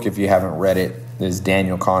 good book if you haven't read it. There's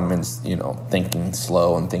Daniel Kahneman's, Thinking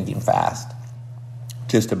Slow and Thinking Fast.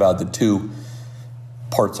 Just about the two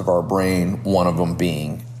parts of our brain, one of them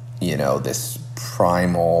being, this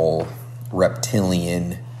primal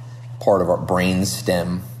reptilian part of our brain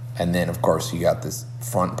stem, and then of course you got this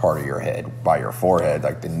front part of your head by your forehead,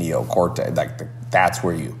 like the neocortex, that's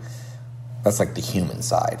like the human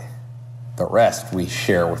side. The rest we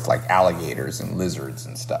share with like alligators and lizards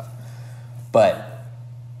and stuff. But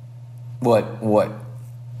what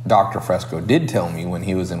Dr. Fresco did tell me when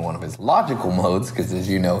he was in one of his logical modes, because as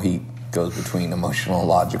you know, he goes between emotional and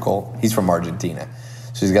logical. He's from Argentina,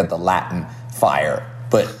 so he's got the Latin fire.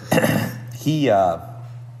 But he's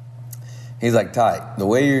like, Ty, the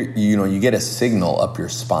way you get a signal up your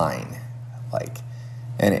spine,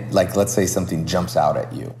 let's say something jumps out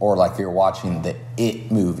at you, or like you're watching the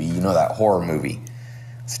It movie, that horror movie,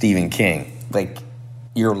 Stephen King. Like,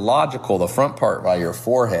 you're logical, the front part by your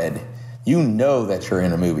forehead, that you're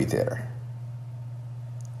in a movie theater.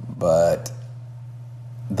 But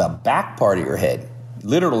the back part of your head,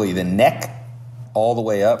 literally the neck all the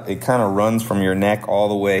way up, it kind of runs from your neck all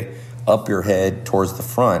the way up your head towards the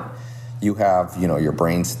front. You have, your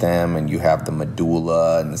brain stem, and you have the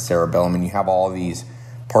medulla and the cerebellum, and you have all these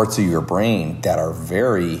parts of your brain that are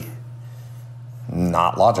very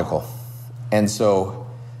not logical. And so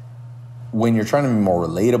when you're trying to be more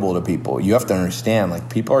relatable to people, you have to understand, like,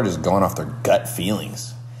 people are just going off their gut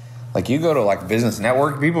feelings. Like, you go to, like, Business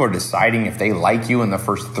Network, people are deciding if they like you in the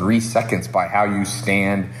first 3 seconds by how you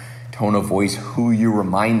stand, tone of voice, who you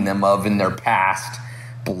remind them of in their past,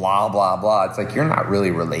 blah, blah, blah. It's like, you're not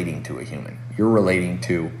really relating to a human. You're relating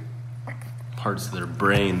to parts of their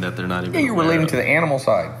brain that they're not even you're relating to the animal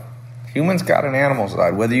side. Humans got an animal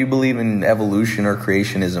side. Whether you believe in evolution or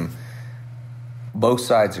creationism, both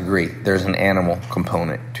sides agree there's an animal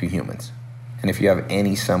component to humans. And if you have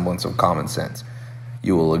any semblance of common sense,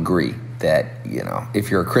 you will agree that,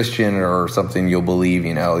 if you're a Christian or something, you'll believe,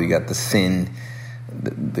 you got the sin,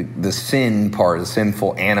 the sin part, the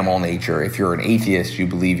sinful animal nature. If you're an atheist, you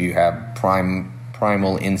believe you have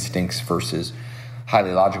primal instincts versus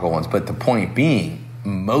highly logical ones. But the point being,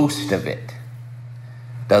 most of it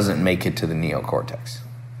doesn't make it to the neocortex.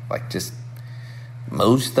 Like, just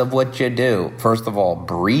most of what you do. First of all,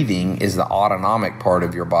 breathing is the autonomic part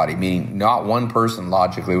of your body, meaning not one person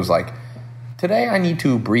logically was like, today I need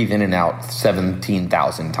to breathe in and out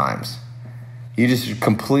 17,000 times. You just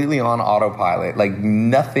completely on autopilot. Like,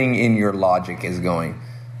 nothing in your logic is going,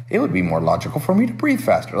 it would be more logical for me to breathe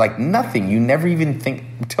faster. Like, nothing. You never even think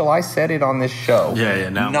until I said it on this show. Yeah.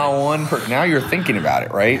 Now you're thinking about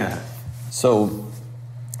it, right? Yeah. So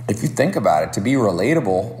if you think about it, to be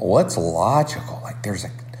relatable, what's logical? Like,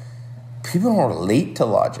 people don't relate to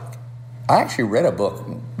logic. I actually read a book.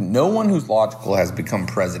 No one who's logical has become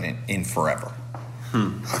president in forever.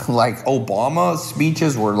 Like, Obama's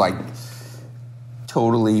speeches were like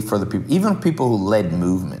totally for the people, even people who led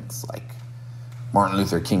movements like Martin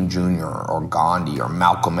Luther King Jr. or Gandhi or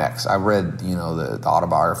Malcolm X. I read, the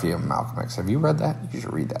autobiography of Malcolm X. Have you read that? You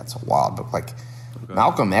should read that. It's a wild book. Like, okay.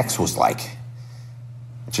 Malcolm X was like,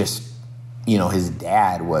 just, his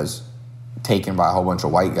dad was taken by a whole bunch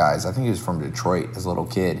of white guys. I think he was from Detroit as a little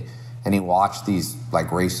kid. And he watched these, like,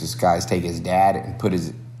 racist guys take his dad and put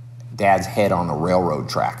his dad's head on the railroad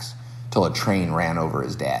tracks till a train ran over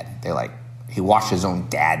his dad. He watched his own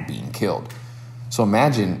dad being killed. So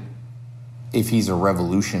imagine if he's a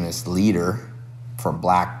revolutionist leader for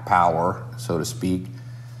black power, so to speak.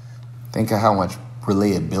 Think of how much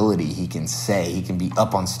relatability he can say. He can be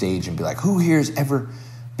up on stage and be like, who here's ever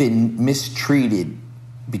been mistreated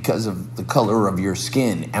because of the color of your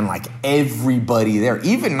skin? And like, everybody there,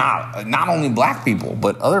 even not only black people,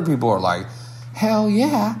 but other people are like, hell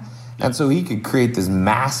yeah. And so he could create this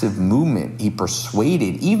massive movement. He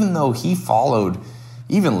persuaded, even though he followed,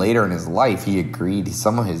 even later in his life, he agreed.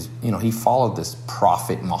 Some of his, he followed this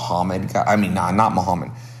prophet Muhammad guy. I mean, not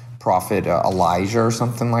Muhammad. Prophet Elijah or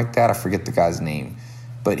something like that. I forget the guy's name.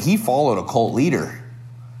 But he followed a cult leader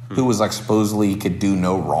who was like supposedly could do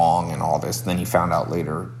no wrong and all this. Then he found out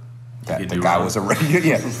later that the guy was a regular.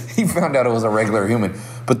 Yeah, he found out it was a regular human.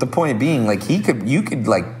 But the point being, like, you could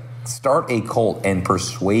like start a cult and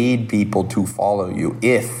persuade people to follow you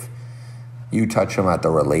if you touch them at the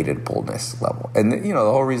relatedness level. And the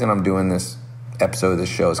whole reason I'm doing this episode of this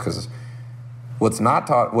show is because what's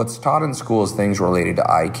taught in school is things related to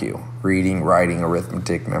IQ: reading, writing,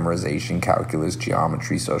 arithmetic, memorization, calculus,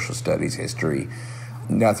 geometry, social studies, history.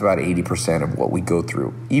 That's about 80% of what we go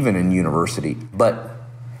through, even in university. But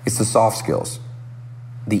it's the soft skills,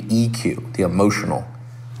 the EQ, the emotional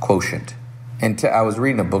quotient. And I was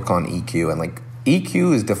reading a book on EQ, and like,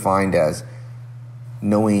 EQ is defined as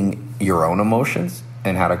knowing your own emotions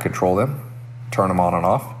and how to control them, turn them on and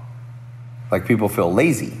off. Like, people feel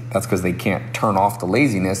lazy. That's because they can't turn off the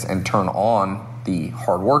laziness and turn on the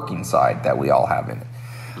hardworking side that we all have in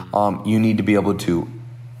it. You need to be able to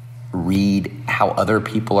read how other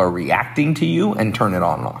people are reacting to you and turn it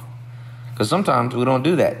on and off. Because sometimes we don't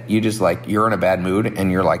do that. You just like, you're in a bad mood and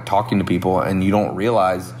you're like talking to people and you don't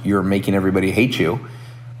realize you're making everybody hate you.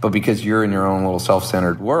 But because you're in your own little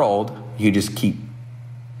self-centered world, you just keep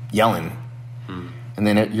yelling. And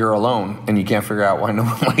then you're alone and you can't figure out why no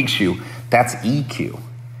one likes you. That's EQ.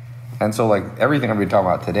 And so like, everything I'm going to be talking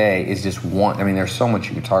about today is just one. I mean, there's so much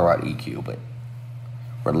you can talk about EQ, but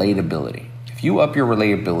relatability. If you up your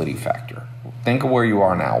relatability factor, think of where you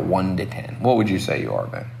are now, 1 to 10. What would you say you are,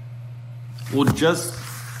 Ben? Well, just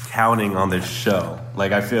counting on this show,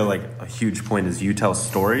 like, I feel like a huge point is you tell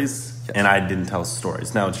stories, yes. And I didn't tell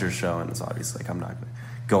stories. Now it's your show, and it's obvious, like, I'm not going to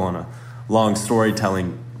go on a long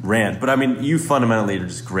storytelling rant. But, I mean, you fundamentally are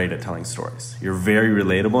just great at telling stories. You're very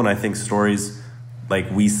relatable, and I think stories,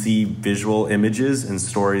 like, we see visual images, and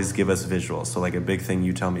stories give us visuals. So, like, a big thing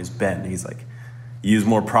you tell me is, Ben, he's like, use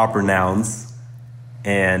more proper nouns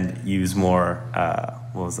and use more,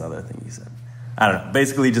 what was the other thing you said? I don't know.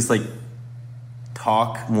 Basically, just, like,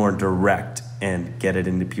 talk more direct and get it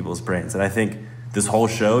into people's brains. And I think this whole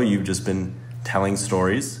show, you've just been telling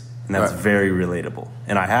stories, and that's right. Very relatable.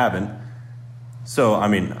 And I haven't. So, I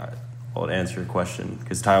mean, well, to answer your question,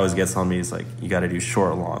 because Ty always gets on me, he's like, you got to do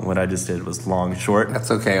short, long. What I just did was long, short.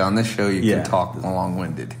 That's okay. On this show, you can talk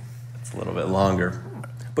long-winded. It's a little bit longer.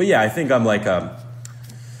 But yeah, I think I'm like,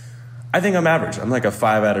 I think I'm average. I'm like a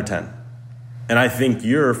 5 out of 10. And I think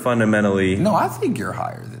you're fundamentally... No, I think you're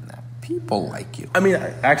higher than that. People like you. I mean,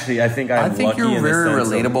 actually, I think you're very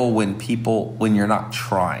relatable when you're not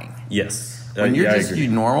trying. Yes. When you're just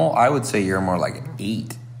normal, I would say you're more like an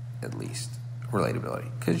 8, at least, relatability.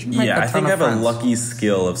 Because you make a ton I think of I have friends. A lucky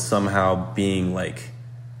skill of somehow being like,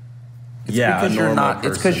 it's because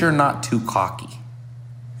you're not too cocky.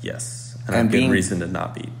 Yes. And I have good reason to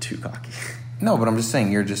not be too cocky. No, but I'm just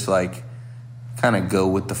saying you're just like, kind of go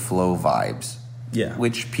with the flow vibes. Yeah.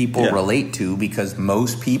 Which people relate to, because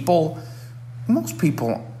most people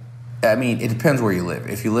I mean, it depends where you live.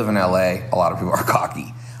 If you live in LA, a lot of people are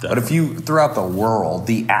cocky. Definitely. But if you, throughout the world,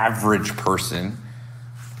 the average person,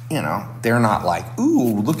 you know, they're not like,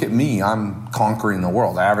 ooh, look at me, I'm conquering the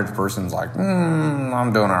world. The average person's like,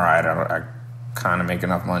 I'm doing all right. I kind of make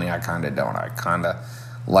enough money. I kind of don't. I kind of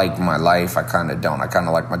like my life. I kind of don't. I kind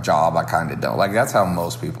of like my job. I kind of don't. Like, that's how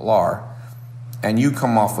most people are. And you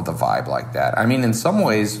come off with a vibe like that. I mean, in some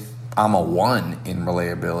ways, I'm a 1 in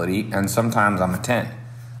relatability, and sometimes I'm a 10.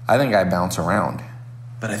 I think I bounce around.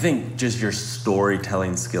 But I think just your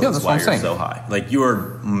storytelling skills is why you're so high. Like, you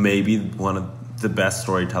are maybe one of the best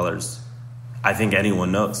storytellers I think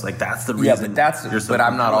anyone knows. Like, that's the reason. But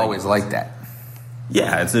I'm not always like that.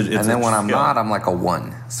 Yeah, it's and then when I'm not, I'm like a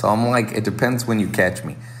 1. So I'm like, it depends when you catch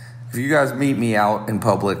me. If you guys meet me out in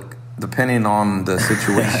public, depending on the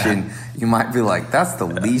situation, you might be like, that's the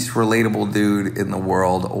least relatable dude in the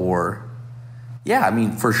world. Or, yeah, I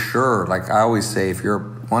mean, for sure. Like I always say, if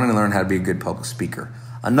you're wanting to learn how to be a good public speaker,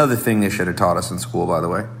 another thing they should have taught us in school, by the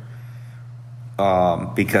way,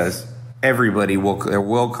 because there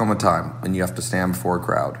will come a time when you have to stand before a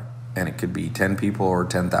crowd, and it could be 10 people or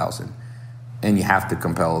 10,000, and you have to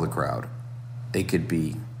compel the crowd. It could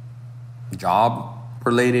be job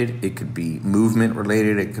related, it could be movement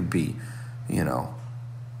related, it could be, you know,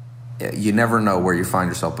 you never know where you find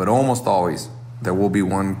yourself, but almost always there will be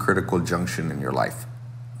one critical junction in your life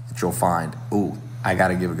that you'll find, ooh, I got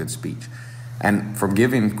to give a good speech. And from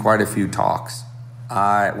giving quite a few talks,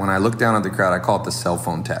 when I look down at the crowd, I call it the cell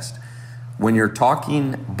phone test. When you're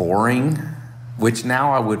talking boring, which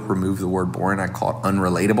now I would remove the word boring, I call it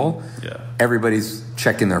unrelatable. Yeah. Everybody's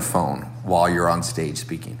checking their phone while you're on stage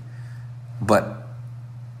speaking. But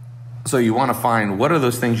so you want to find what are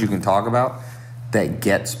those things you can talk about that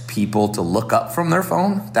gets people to look up from their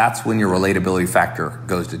phone. That's when your relatability factor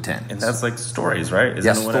goes to 10. And that's like stories, right?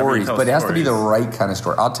 Yeah, stories, but it has to be the right kind of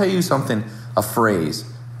story. I'll tell you something, a phrase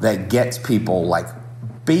that gets people like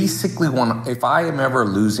basically if I am ever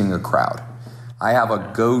losing a crowd, I have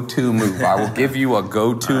a go-to move. I will give you a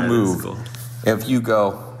go-to move. Cool. If you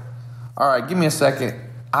go, all right, give me a second.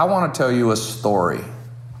 I want to tell you a story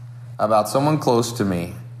about someone close to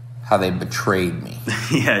me, how they betrayed me.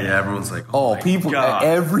 yeah, everyone's like,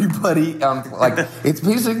 everybody, like, it's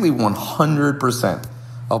basically 100%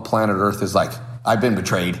 of planet Earth is like, I've been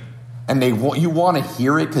betrayed. And you want to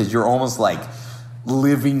hear it because you're almost like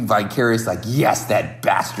living vicarious, like, yes, that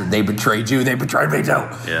bastard, they betrayed you, they betrayed me too.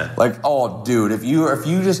 Yeah. Like, oh, dude, if you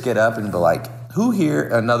just get up and be like, who here,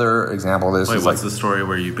 another example of this is what's the story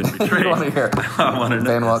where you've been betrayed? You want to hear? I want to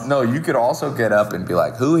know. No, you could also get up and be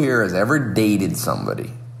like, who here has ever dated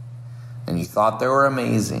somebody and you thought they were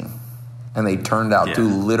amazing and they turned out to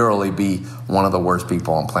literally be one of the worst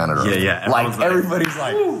people on planet Earth? Yeah. Like, everybody's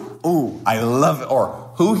like, ooh, I love it.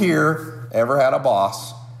 Or who here ever had a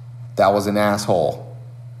boss that was an asshole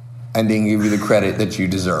and didn't give you the credit that you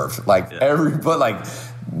deserved? Like, everybody, like,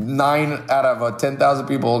 9 out of 10,000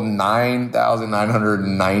 people,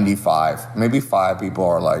 9,995, maybe 5 people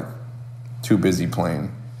are like too busy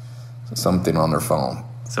playing something on their phone.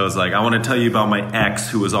 So it's like, I want to tell you about my ex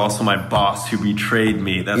who was also my boss who betrayed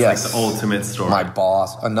me. That's like the ultimate story. My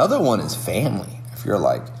boss. Another one is family. If you're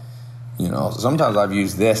like, you know, sometimes I've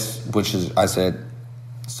used this, which is, I said,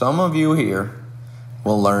 some of you here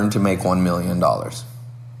will learn to make $1 million.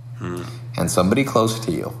 And somebody close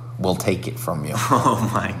to you will take it from you. Oh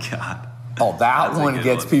my God. Oh, that one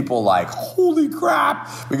gets people like, holy crap,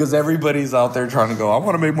 because everybody's out there trying to go, I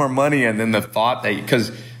want to make more money. And then the thought that,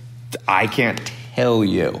 because I can't tell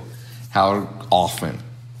you how often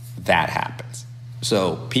that happens.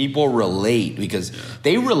 So people relate because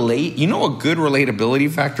they relate. You know, a good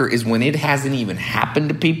relatability factor is when it hasn't even happened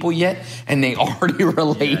to people yet and they already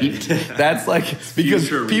relate. Yeah. That's like, because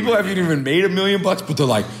people haven't even made $1 million, but they're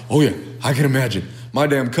like, oh yeah, I can imagine. My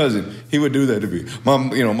damn cousin, he would do that to me. My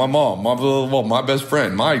mom, my best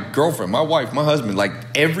friend, my girlfriend, my wife, my husband. Like,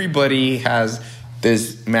 everybody has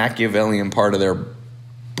this Machiavellian part of their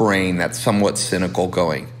brain that's somewhat cynical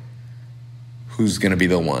going, who's going to be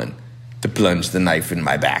the one to plunge the knife in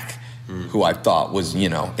my back? Who I thought was,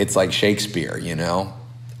 it's like Shakespeare,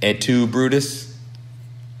 Et tu, Brutus,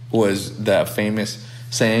 was the famous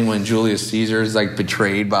saying when Julius Caesar is like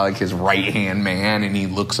betrayed by like his right-hand man, and he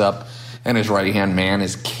looks up and his right-hand man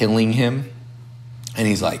is killing him. And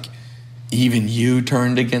he's like, even you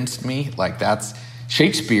turned against me? Like, that's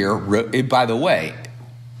Shakespeare. By the way,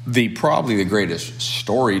 probably the greatest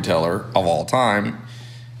storyteller of all time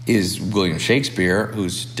is William Shakespeare,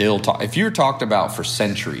 who's still if you're talked about for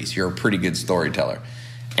centuries, you're a pretty good storyteller.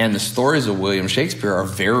 And the stories of William Shakespeare are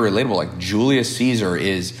very relatable. Like, Julius Caesar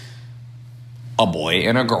is a boy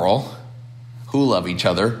and a girl who love each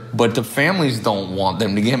other, but the families don't want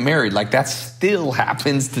them to get married. Like, that still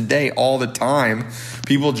happens today all the time.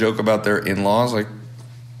 People joke about their in-laws, like,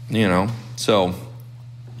 you know, so.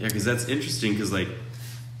 Yeah, because that's interesting, because, like,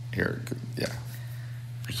 Here, yeah.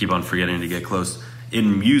 I keep on forgetting to get close.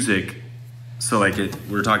 In music, so, like,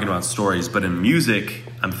 we're talking about stories, but in music,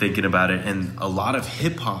 I'm thinking about it, and a lot of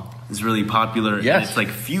hip-hop is really popular. Yes. And it's, like,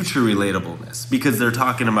 future relatableness, because they're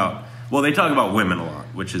talking about, well, they talk about women a lot,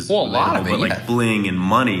 which is a lot of it, but, like, bling and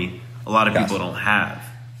money, a lot of people don't have.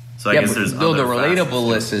 So I guess there's no, other the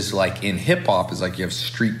relatableness is, like, in hip-hop is, like, you have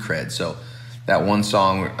street cred. So that one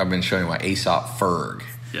song I've been showing you, Aesop Ferg.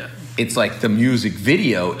 Yeah. It's like the music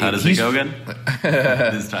video. How does it go again?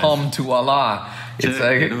 Hum to Allah. It's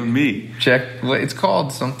like me. Check. It's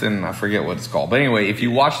called something. I forget what it's called. But anyway, if you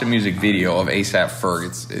watch the music video of ASAP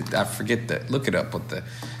Ferg, I forget that. Look it up. What the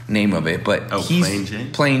name of it? But he's Plain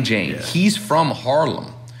Jane. Plain Jane. Yeah. He's from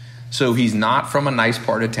Harlem, so he's not from a nice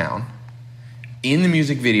part of town. In the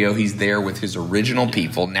music video, he's there with his original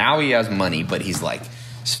people. Now he has money, but he's like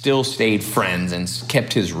still stayed friends and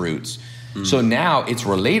kept his roots. So now it's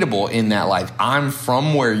relatable in that, like, I'm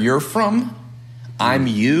from where you're from. I'm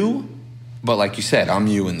you. But like you said, I'm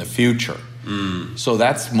you in the future. So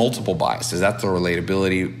that's multiple biases. That's the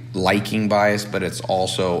relatability, liking bias, but it's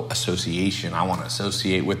also association. I want to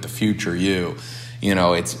associate with the future you. You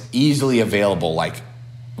know, it's easily available. Like,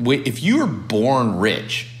 if you were born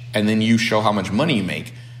rich and then you show how much money you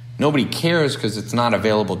make, nobody cares because it's not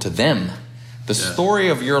available to them. The story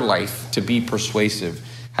of your life, to be persuasive,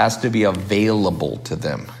 has to be available to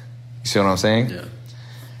them. You see what I'm saying? Yeah.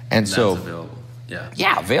 And so, available.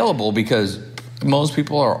 Yeah, available, because most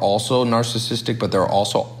people are also narcissistic, but they're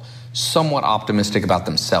also somewhat optimistic about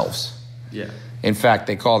themselves. Yeah. In fact,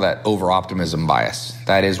 they call that over-optimism bias.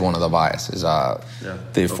 That is one of the biases.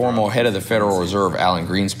 The former head of the Federal Reserve, Alan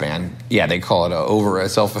Greenspan, they call it over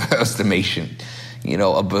self-estimation. You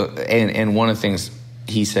know, and one of the things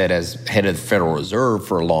he said as head of the Federal Reserve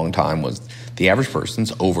for a long time was the average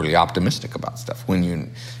person's overly optimistic about stuff. When you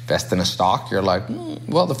invest in a stock, you're like,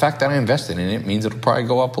 well, the fact that I invested in it means it'll probably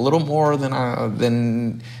go up a little more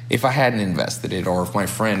than if I hadn't invested it, or if my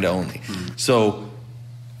friend owned it. So,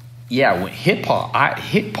 yeah, hip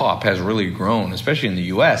hop has really grown, especially in the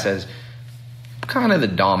U.S., as kind of the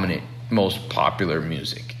dominant, most popular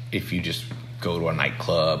music. If you just go to a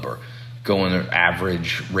nightclub or go on the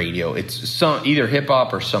average radio, it's either hip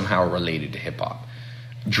hop or somehow related to hip hop.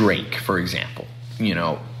 Drake, for example, you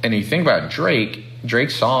know, and if you think about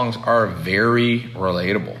Drake's songs are very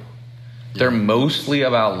relatable. They're mostly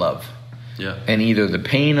about love. Yeah. And either the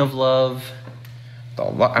pain of love, the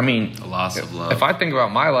loss of love. If I think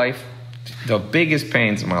about my life, the biggest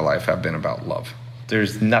pains in my life have been about love.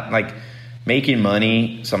 There's not, like, making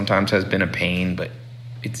money sometimes has been a pain, but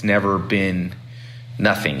it's never been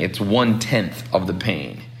nothing. It's 1/10 of the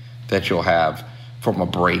pain that you'll have from a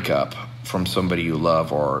breakup from somebody you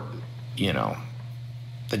love, or, you know,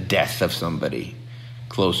 the death of somebody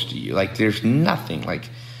close to you. Like, there's nothing. Like,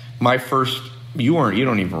 my first, you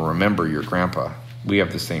don't even remember your grandpa. We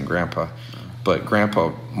have the same grandpa. But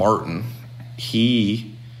Grandpa Martin,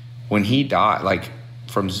 when he died, like,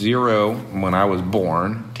 from 0 when I was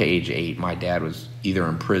born to age 8, my dad was either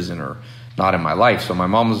in prison or not in my life. So my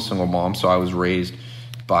mom was a single mom, so I was raised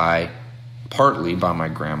partly by my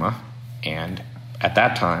grandma, and at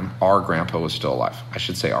that time, our grandpa was still alive. I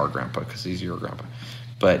should say our grandpa, because he's your grandpa.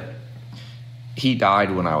 But he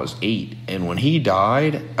died when I was 8. And when he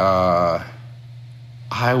died, I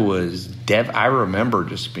remember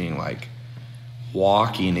just being like,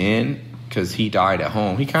 walking in, because he died at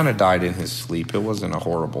home. He kind of died in his sleep. It wasn't a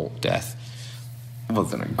horrible death. It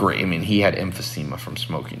wasn't he had emphysema from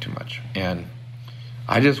smoking too much. And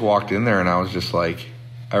I just walked in there, and I was just like,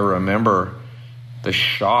 I remember the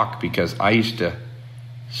shock, because I used to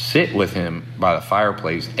sit with him by the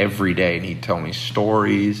fireplace every day, and he'd tell me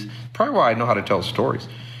stories. Probably why I know how to tell stories.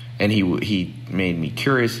 And he made me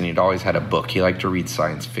curious, and he'd always had a book. He liked to read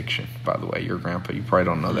science fiction, by the way. Your grandpa, you probably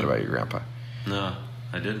don't know that about your grandpa. No,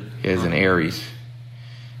 I didn't. He has an Aries.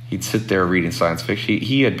 He'd sit there reading science fiction.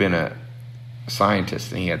 He had been a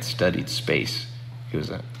scientist, and he had studied space. He was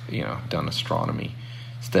done astronomy,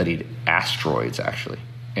 studied asteroids, actually.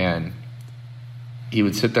 And he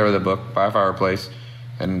would sit there with a book by a fireplace,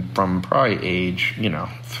 and from probably age,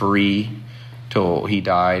 3 till he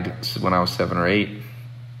died when I was 7 or 8,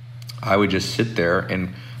 I would just sit there,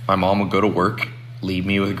 and my mom would go to work, leave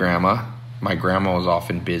me with Grandma. My grandma was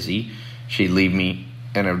often busy. She'd leave me,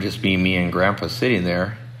 and it would just be me and Grandpa sitting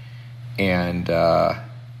there. And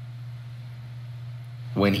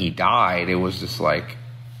when he died, it was just like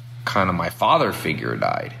kind of my father figure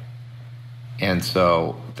died. And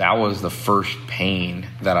so that was the first pain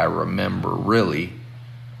that I remember, really,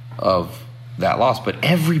 of that loss. But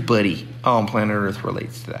everybody on planet Earth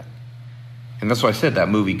relates to that. And that's why I said that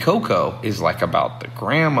movie Coco is like about the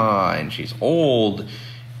grandma, and she's old,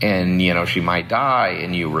 and, you know, she might die,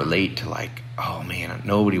 and you relate to like, oh man,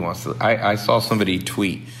 nobody wants to. I saw somebody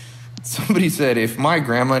tweet. Somebody said, if my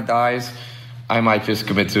grandma dies, I might just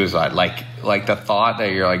commit suicide. Like the thought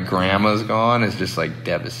that your like grandma's gone is just like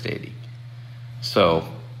devastating. So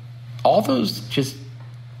all those just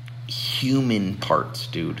human parts,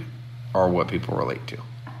 dude, are what people relate to.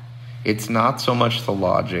 It's not so much the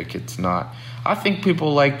logic. It's not. I think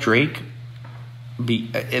people like Drake,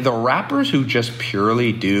 the rappers who just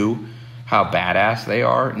purely do how badass they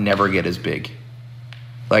are, never get as big.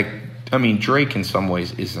 Like, I mean, Drake in some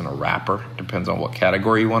ways isn't a rapper. Depends on what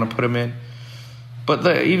category you want to put him in.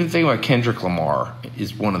 But even think about Kendrick Lamar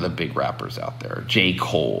is one of the big rappers out there. J.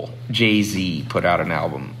 Cole, Jay-Z put out an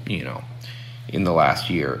album, you know, in the last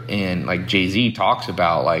year. And like Jay-Z talks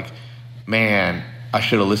about like, man, I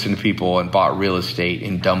should have listened to people and bought real estate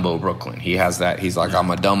in Dumbo, Brooklyn. He has that. He's like, I'm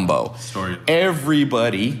a Dumbo. Story.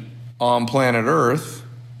 Everybody on planet Earth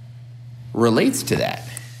relates to that.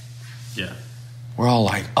 Yeah. We're all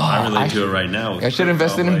like, oh, I relate to it right now. I should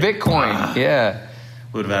invest in Bitcoin. Yeah.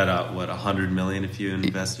 Would have had, what, $100 million if you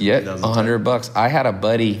invested? Yeah, $100. I had a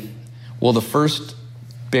buddy. Well, the first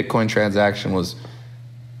Bitcoin transaction was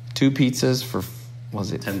 2 pizzas for,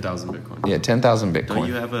 was it 10,000 Bitcoin? Yeah, 10,000 Bitcoin. Don't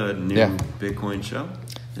you have a new Bitcoin show?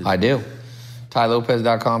 I do.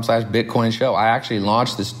 TyLopez.com/Bitcoin show. I actually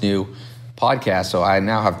launched this new podcast, so I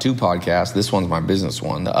now have 2 podcasts. This one's my business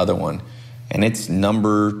one, the other one. And it's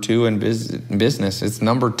number 2 in business. It's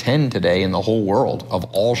number 10 today in the whole world of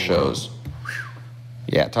all shows.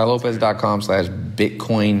 Yeah,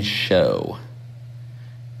 TyLopez.com/Bitcoin show.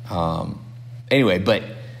 Anyway, but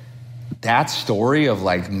that story of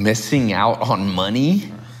like missing out on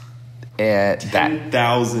money at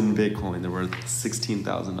 10,000 Bitcoin. They're worth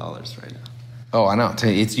 $16,000 right now. Oh, I know.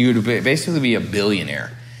 It's you to basically be a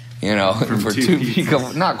billionaire, you know, for 2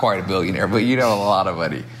 people. Not quite a billionaire, but you know, a lot of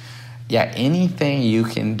money. Yeah, anything you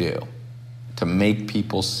can do to make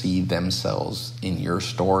people see themselves in your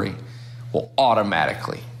story will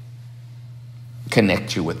automatically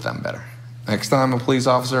connect you with them better. Next time a police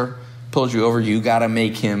officer pulls you over, you got to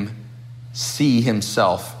make him see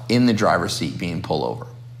himself in the driver's seat being pulled over.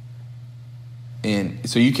 And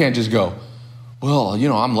so you can't just go, well, you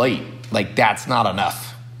know, I'm late. Like, that's not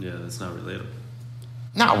enough. Yeah, that's not relatable.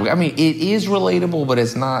 No, I mean, it is relatable, but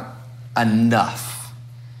it's not enough.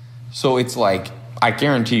 So it's like, I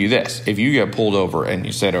guarantee you this. If you get pulled over and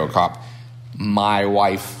you say to a cop, my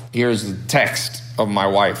wife, here's the text of my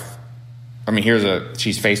wife. I mean,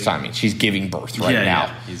 she's FaceTiming. She's giving birth now.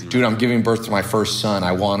 Yeah. Dude, I'm giving birth to my first son.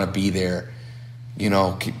 I want to be there. You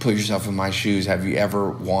know, put yourself in my shoes. Have you ever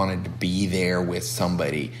wanted to be there with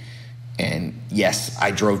somebody? And yes,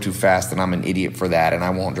 I drove too fast and I'm an idiot for that and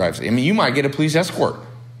I won't drive. I mean, you might get a police escort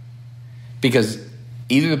because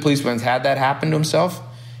either the policeman's had that happen to himself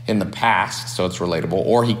in the past, so it's relatable,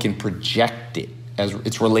 or he can project it as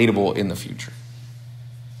it's relatable in the future.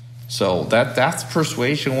 So that's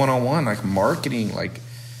persuasion 101, like marketing. Like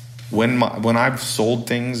when I've sold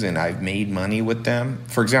things and I've made money with them,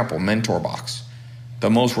 for example, Mentor Box, the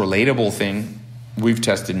most relatable thing, we've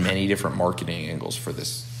tested many different marketing angles for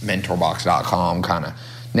this mentorbox.com kind of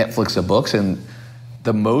Netflix of books, and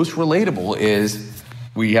the most relatable is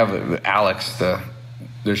we have Alex,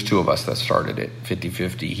 there's 2 of us that started it,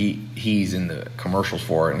 50-50. He's in the commercials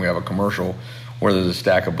for it, and we have a commercial where there's a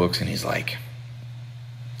stack of books, and he's like,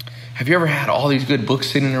 have you ever had all these good books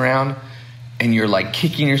sitting around and you're like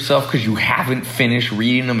kicking yourself because you haven't finished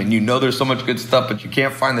reading them and you know there's so much good stuff but you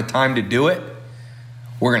can't find the time to do it?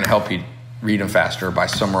 We're going to help you read them faster by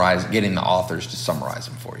getting the authors to summarize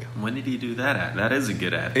them for you. When did he do that at? That is a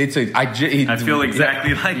good ad. I feel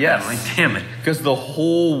exactly like that. Like, damn it. Because the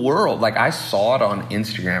whole world, like I saw it on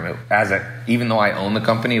Instagram even though I own the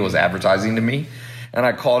company, it was advertising to me. And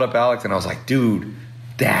I called up Alex and I was like, dude,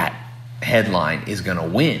 that headline is going to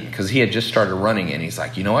win. Because he had just started running it. And he's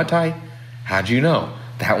like, you know what, Ty? How'd you know?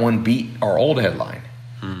 That one beat our old headline.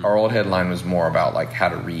 Our old headline was more about like how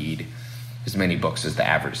to read as many books as the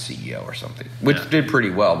average CEO or something, which did pretty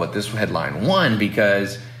well. But this headline won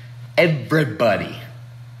because everybody,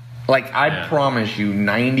 like I promise you,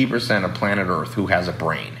 90% of planet Earth who has a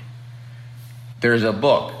brain, there's a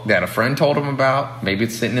book that a friend told them about. Maybe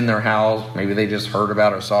it's sitting in their house. Maybe they just heard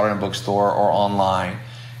about it or saw it in a bookstore or online. And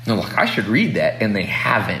they're like, I should read that. And they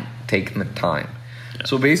haven't taken the time. Yeah.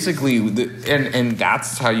 So basically, and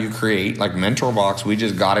that's how you create, like Mentor Box. We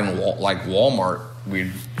just got in like Walmart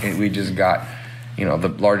We just got,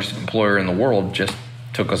 the largest employer in the world just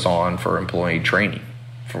took us on for employee training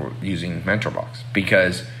for using MentorBox,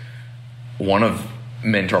 because one of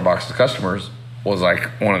MentorBox's customers was like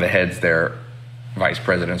one of the heads there, vice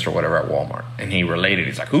presidents or whatever at Walmart, and he related.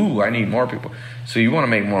 He's like, "Ooh, I need more people." So you want to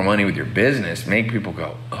make more money with your business, make people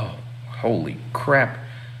go, "Oh, holy crap,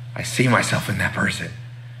 I see myself in that person.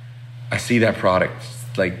 I see that product."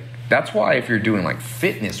 Like, that's why if you're doing like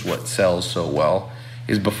fitness, what sells so well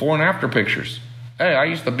is before and after pictures. Hey, I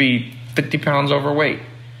used to be 50 pounds overweight,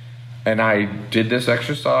 and I did this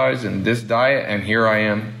exercise and this diet, and here I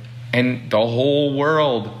am. And the whole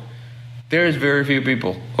world, there's very few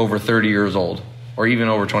people over 30 years old or even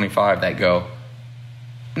over 25 that go,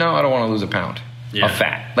 "No, I don't want to lose a pound of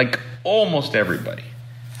fat." Like, almost everybody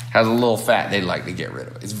has a little fat they'd like to get rid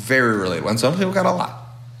of. It's very relatable. And some people got a lot.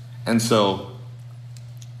 And so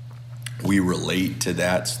we relate to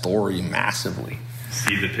that story massively.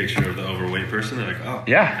 See the picture of the overweight person, they're like, "Oh,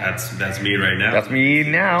 yeah, that's me right now. That's me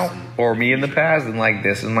now, or me in the past," and like,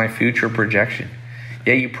 this is my future projection.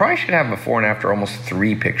 Yeah, you probably should have before and after almost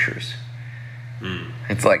 3 pictures.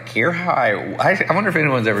 It's like, here how I wonder if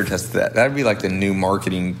anyone's ever tested that. That'd be like the new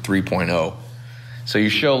marketing 3.0. So you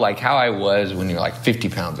show like how I was when you're like 50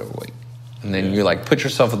 pounds overweight, and then you like put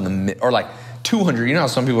yourself in the mid, or like 200. You know how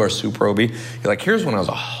some people are super obese? You're like, here's when I was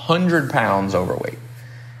 100 pounds overweight.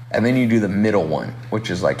 And then you do the middle one, which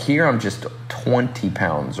is like, here I'm just 20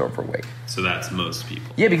 pounds overweight. So that's most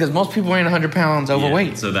people. Yeah, because most people ain't 100 pounds overweight.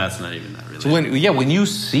 Yeah, so that's not even that really. So when you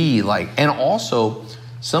see like, and also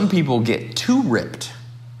some people get too ripped.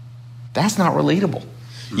 That's not relatable.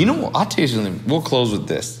 You know what? I'll tell you something. We'll close with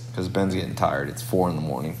this because Ben's getting tired. It's 4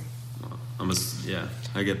 a.m.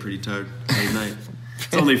 I get pretty tired late night.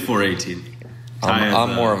 It's only 4:18.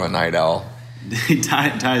 I'm more of a night owl.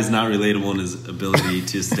 Ty is not relatable in his ability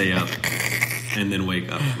to stay up and then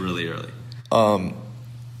wake up really early. Not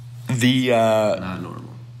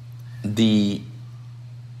normal. The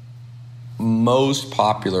most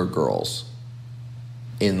popular girls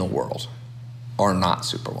in the world are not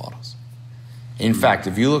supermodels. In fact,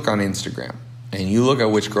 if you look on Instagram and you look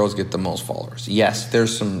at which girls get the most followers, yes,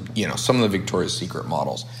 there's some of the Victoria's Secret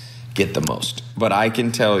models get the most. But I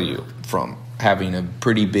can tell you from having a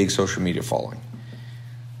pretty big social media following,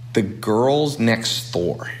 the girls next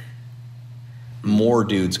door, more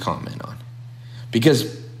dudes comment on.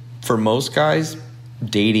 Because for most guys,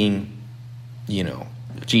 dating,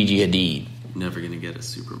 Gigi Hadid, never going to get a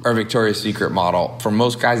supermodel or Victoria's Secret model, for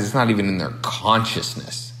most guys, it's not even in their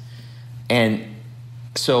consciousness. And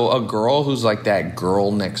so a girl who's like that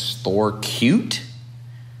girl next door cute,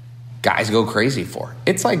 guys go crazy for.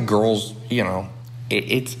 It's like girls,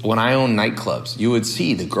 it's when I own nightclubs, you would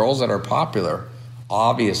see the girls that are popular,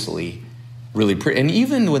 obviously really pretty. And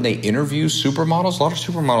even when they interview supermodels, a lot of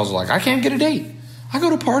supermodels are like, "I can't get a date. I go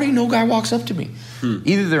to a party, no guy walks up to me."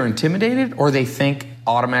 Either they're intimidated or they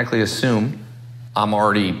automatically assume I'm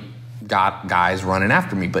already got guys running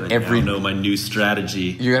after me. But I know my new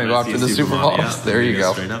strategy. You're going to go after the supermodels? Yeah, there you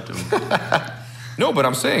go. Straight up to them. No, but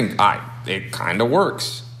I'm saying it kind of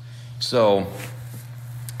works. So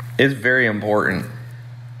it's very important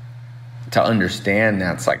to understand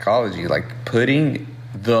that psychology, like putting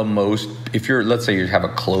let's say you have a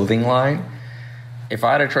clothing line, if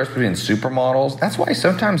I had a choice between supermodels, that's why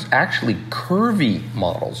sometimes actually curvy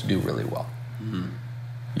models do really well.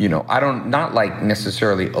 Not like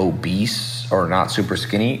necessarily obese or not super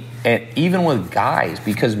skinny, and even with guys,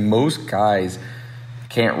 because most guys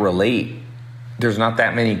can't relate. There's not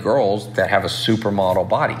that many girls that have a supermodel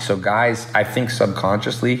body. So guys, I think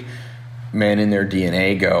subconsciously, men in their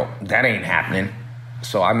DNA go, that ain't happening.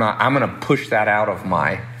 So I'm going to push that out of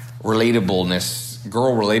my girl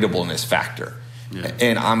relatability factor. Yeah.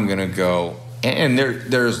 And I'm going to go, and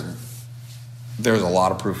there's a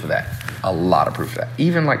lot of proof of that. A lot of proof of that.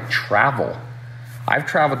 Even like travel. I've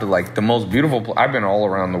traveled to like the most beautiful, I've been all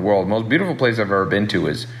around the world. The most beautiful place I've ever been to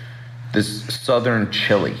is this southern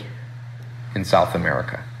Chile in South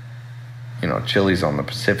America. Chile's on the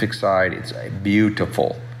Pacific side. It's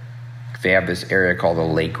beautiful. They have this area called the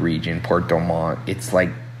Lake Region, Puerto Montt. It's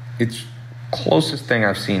closest thing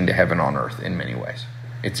I've seen to heaven on earth in many ways.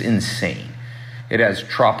 It's insane. It has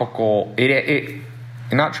tropical,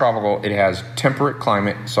 not tropical, it has temperate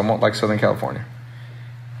climate, somewhat like Southern California.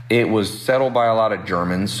 It was settled by a lot of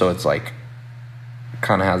Germans, so it's like,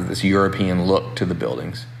 kind of has this European look to the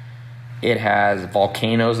buildings. It has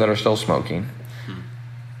volcanoes that are still smoking.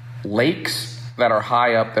 Lakes that are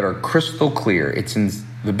high up that are crystal clear. It's in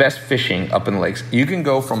the best fishing up in the lakes. You can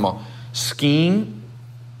go from skiing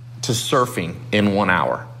to surfing in 1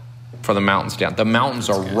 hour for the mountains down. The mountains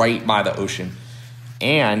are right by the ocean.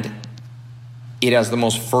 And it has the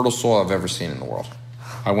most fertile soil I've ever seen in the world.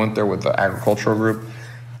 I went there with the agricultural group.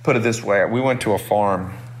 Put it this way, we went to a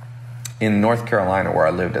farm in North Carolina where I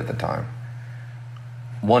lived at the time.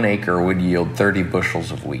 1 acre would yield 30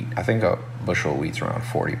 bushels of wheat. I think a bushel of wheat's around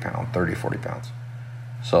 40 pounds, 30, 40 pounds.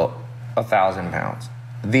 So 1,000 pounds.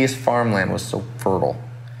 This farmland was so fertile,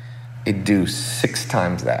 it'd do 6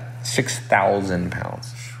 times that, 6,000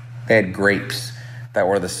 pounds. They had grapes that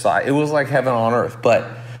were the size. It was like heaven on earth. But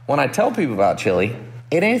when I tell people about Chile,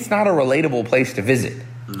 it's not a relatable place to visit.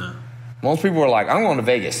 No. Most people are like, I'm going to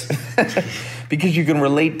Vegas. Because you can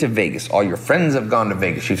relate to Vegas. All your friends have gone to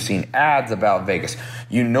Vegas. You've seen ads about Vegas.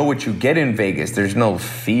 You know what you get in Vegas. There's no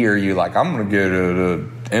fear. You're like, I'm going to get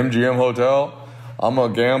a MGM hotel. I'm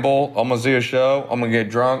going to gamble. I'm going to see a show. I'm going to get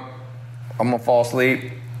drunk. I'm going to fall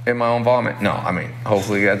asleep in my own vomit. No, I mean,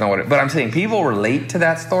 hopefully you guys know what it is. But I'm saying people relate to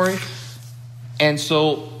that story. And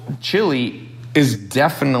so Chile is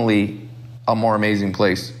definitely a more amazing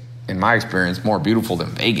place, in my experience, more beautiful than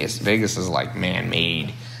Vegas. Vegas is like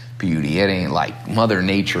man-made beauty. It ain't like Mother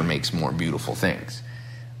Nature makes more beautiful things.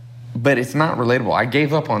 But it's not relatable. I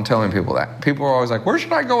gave up on telling people that. People are always like, where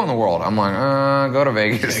should I go in the world? I'm like, go to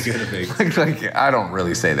Vegas. Yeah, go to Vegas. like, I don't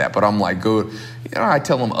really say that, but I'm like, I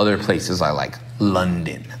tell them other places I like.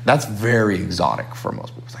 London. That's very exotic for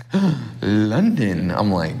most people. It's like, London.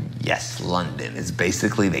 I'm like, yes, London. It's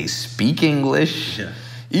basically they speak English. Yeah.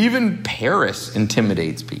 Even Paris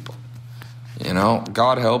intimidates people. You know,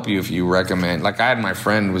 God help you if you recommend. Like I had my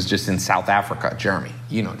friend was just in South Africa, Jeremy.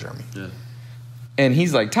 You know Jeremy. Yeah. And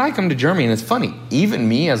he's like, Ty, come to Germany. And it's funny. Even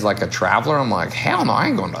me as like a traveler, I'm like, hell no, I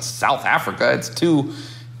ain't going to South Africa. It's too,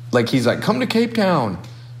 like, he's like, come to Cape Town.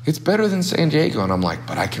 It's better than San Diego. And I'm like,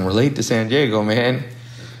 but I can relate to San Diego, man.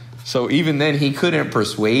 So even then, he couldn't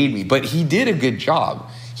persuade me. But he did a good job.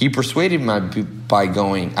 He persuaded me by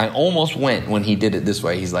going, I almost went when he did it this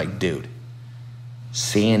way. He's like, dude,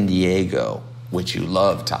 San Diego, which you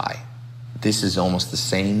love, Ty, this is almost the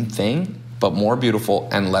same thing, but more beautiful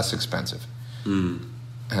and less expensive. Mm.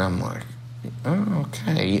 And I'm like, oh,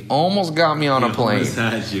 okay. He almost got me on a plane.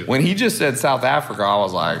 When he just said South Africa, I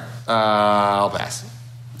was like, I'll pass.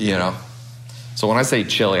 You know? So when I say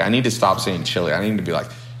Chile, I need to stop saying Chile. I need to be like,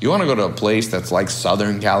 you want to go to a place that's like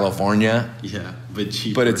Southern California? Yeah, but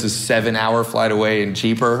cheaper. But it's a 7-hour flight away and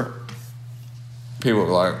cheaper? People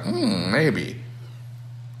are like, maybe.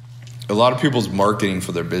 A lot of people's marketing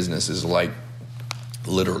for their business is like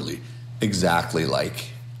literally exactly like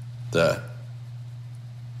the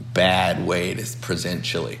bad way to present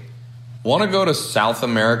Chile. Want to go to South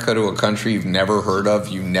America, to a country you've never heard of,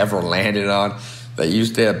 you never landed on, that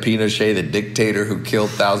used to have Pinochet, the dictator who killed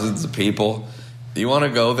thousands of people? You want to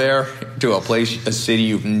go there to a place, a city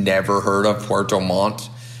you've never heard of, Puerto Montt,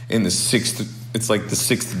 in the 6th, it's like the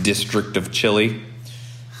 6th district of Chile.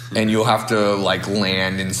 And you'll have to like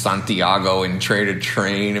land in Santiago and trade a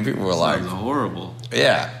train. And people were like, sounds horrible.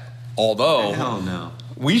 Yeah. Although, hell no.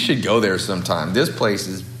 We should go there sometime. This place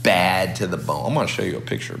is bad to the bone. I'm going to show you a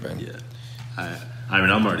picture, Ben. Yeah. I mean,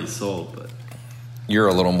 I'm already sold, but. You're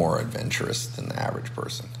a little more adventurous than the average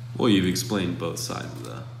person. Well, you've explained both sides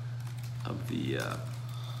of the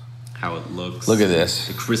how it looks. Look at this.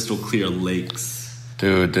 The crystal clear lakes.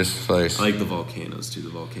 Dude, this place. I like the volcanoes, too. The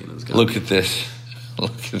volcanoes. Look at this.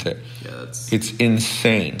 Look at it. Yeah, it's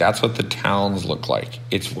insane. That's what the towns look like.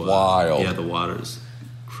 It's wild. Yeah, the water's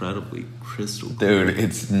incredibly crystal clear. Dude,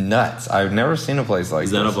 it's nuts. I've never seen a place like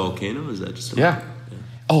this. Is that a volcano or is that just a yeah.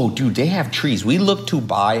 Oh, dude, they have trees. We looked to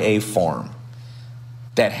buy a farm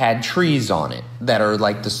that had trees on it that are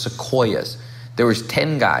like the sequoias. There was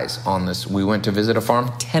 10 guys on this. We went to visit a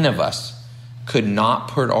farm. 10 of us could not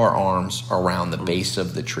put our arms around the base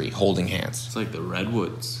of the tree, holding hands. It's like the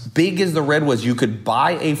redwoods. Big as the redwoods. You could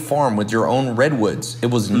buy a farm with your own redwoods.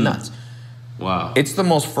 It was nuts. Wow. It's the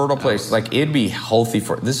most fertile place. Like, it'd be healthy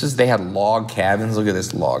for... They had log cabins. Look at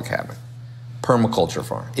this log cabin. Permaculture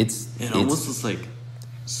farm. It almost looks like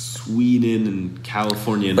Sweden and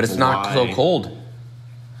California and but it's Hawaii. Not so cold.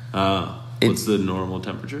 What's the normal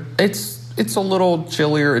temperature? It's a little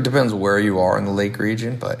chillier. It depends where you are in the lake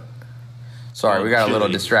region, but... Sorry, we got a little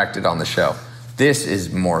distracted on the show. This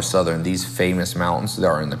is more southern. These famous mountains that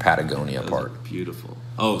are in the Patagonia part. Beautiful.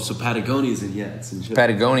 Oh, so Patagonia is it's in Chile.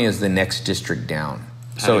 Patagonia is the next district down.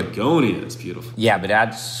 Patagonia is beautiful. Yeah, but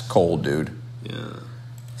that's cold, dude. Yeah.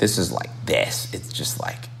 This is like this. It's just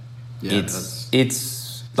like... Yeah,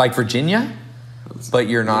 it's like Virginia, but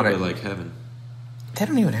you're not... like heaven. They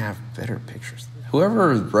don't even have better pictures.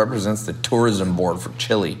 Whoever represents the tourism board for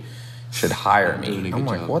Chile should hire me. I'm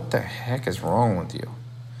like, what the heck is wrong with you?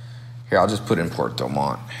 Here, I'll just put in Puerto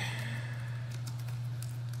Montt.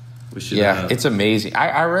 We should. Yeah, it's amazing.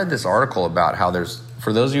 I read this article about how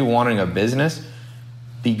for those of you wanting a business,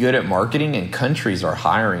 be good at marketing, and countries are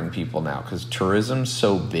hiring people now because tourism's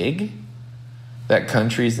so big that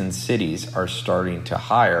countries and cities are starting to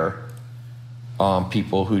hire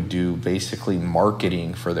people who do basically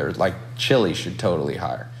marketing for like Chile should totally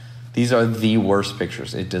hire. These are the worst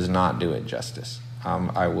pictures. It does not do it justice.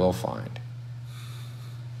 I will find.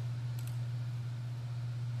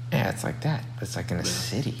 Yeah, it's like that. It's like in a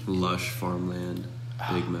city. Lush farmland,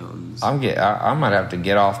 big mountains. I might have to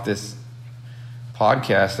get off this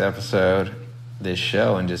podcast episode, this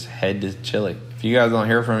show, and just head to Chile. If you guys don't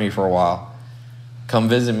hear from me for a while, come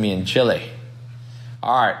visit me in Chile.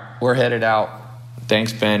 All right, we're headed out.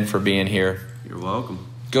 Thanks, Ben, for being here. You're welcome.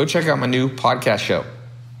 Go check out my new podcast show.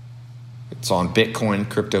 It's on Bitcoin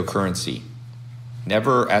cryptocurrency.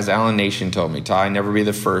 Never, as Alan Nation told me, Ty, never be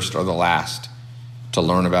the first or the last to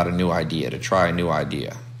learn about a new idea, to try a new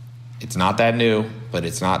idea. It's not that new, but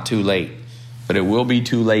it's not too late. But it will be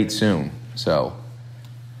too late soon. So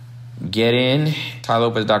get in,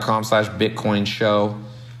 tylopez.com/Bitcoin show.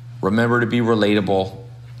 Remember to be relatable.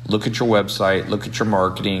 Look at your website. Look at your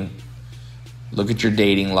marketing. Look at your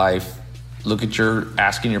dating life. Look at your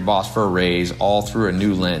asking your boss for a raise, all through a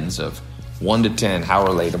new lens of 1 to 10, how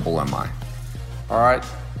relatable am I? All right.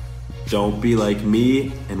 Don't be like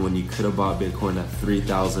me, and when you could have bought Bitcoin at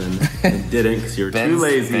 3,000 and didn't because you're too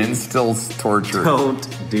lazy. Ben's still tortured.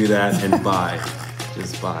 Don't do that and buy.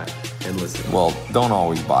 Just buy and listen. Well, don't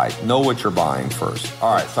always buy. Know what you're buying first.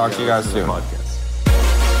 All right. Talk to you guys soon. Podcast.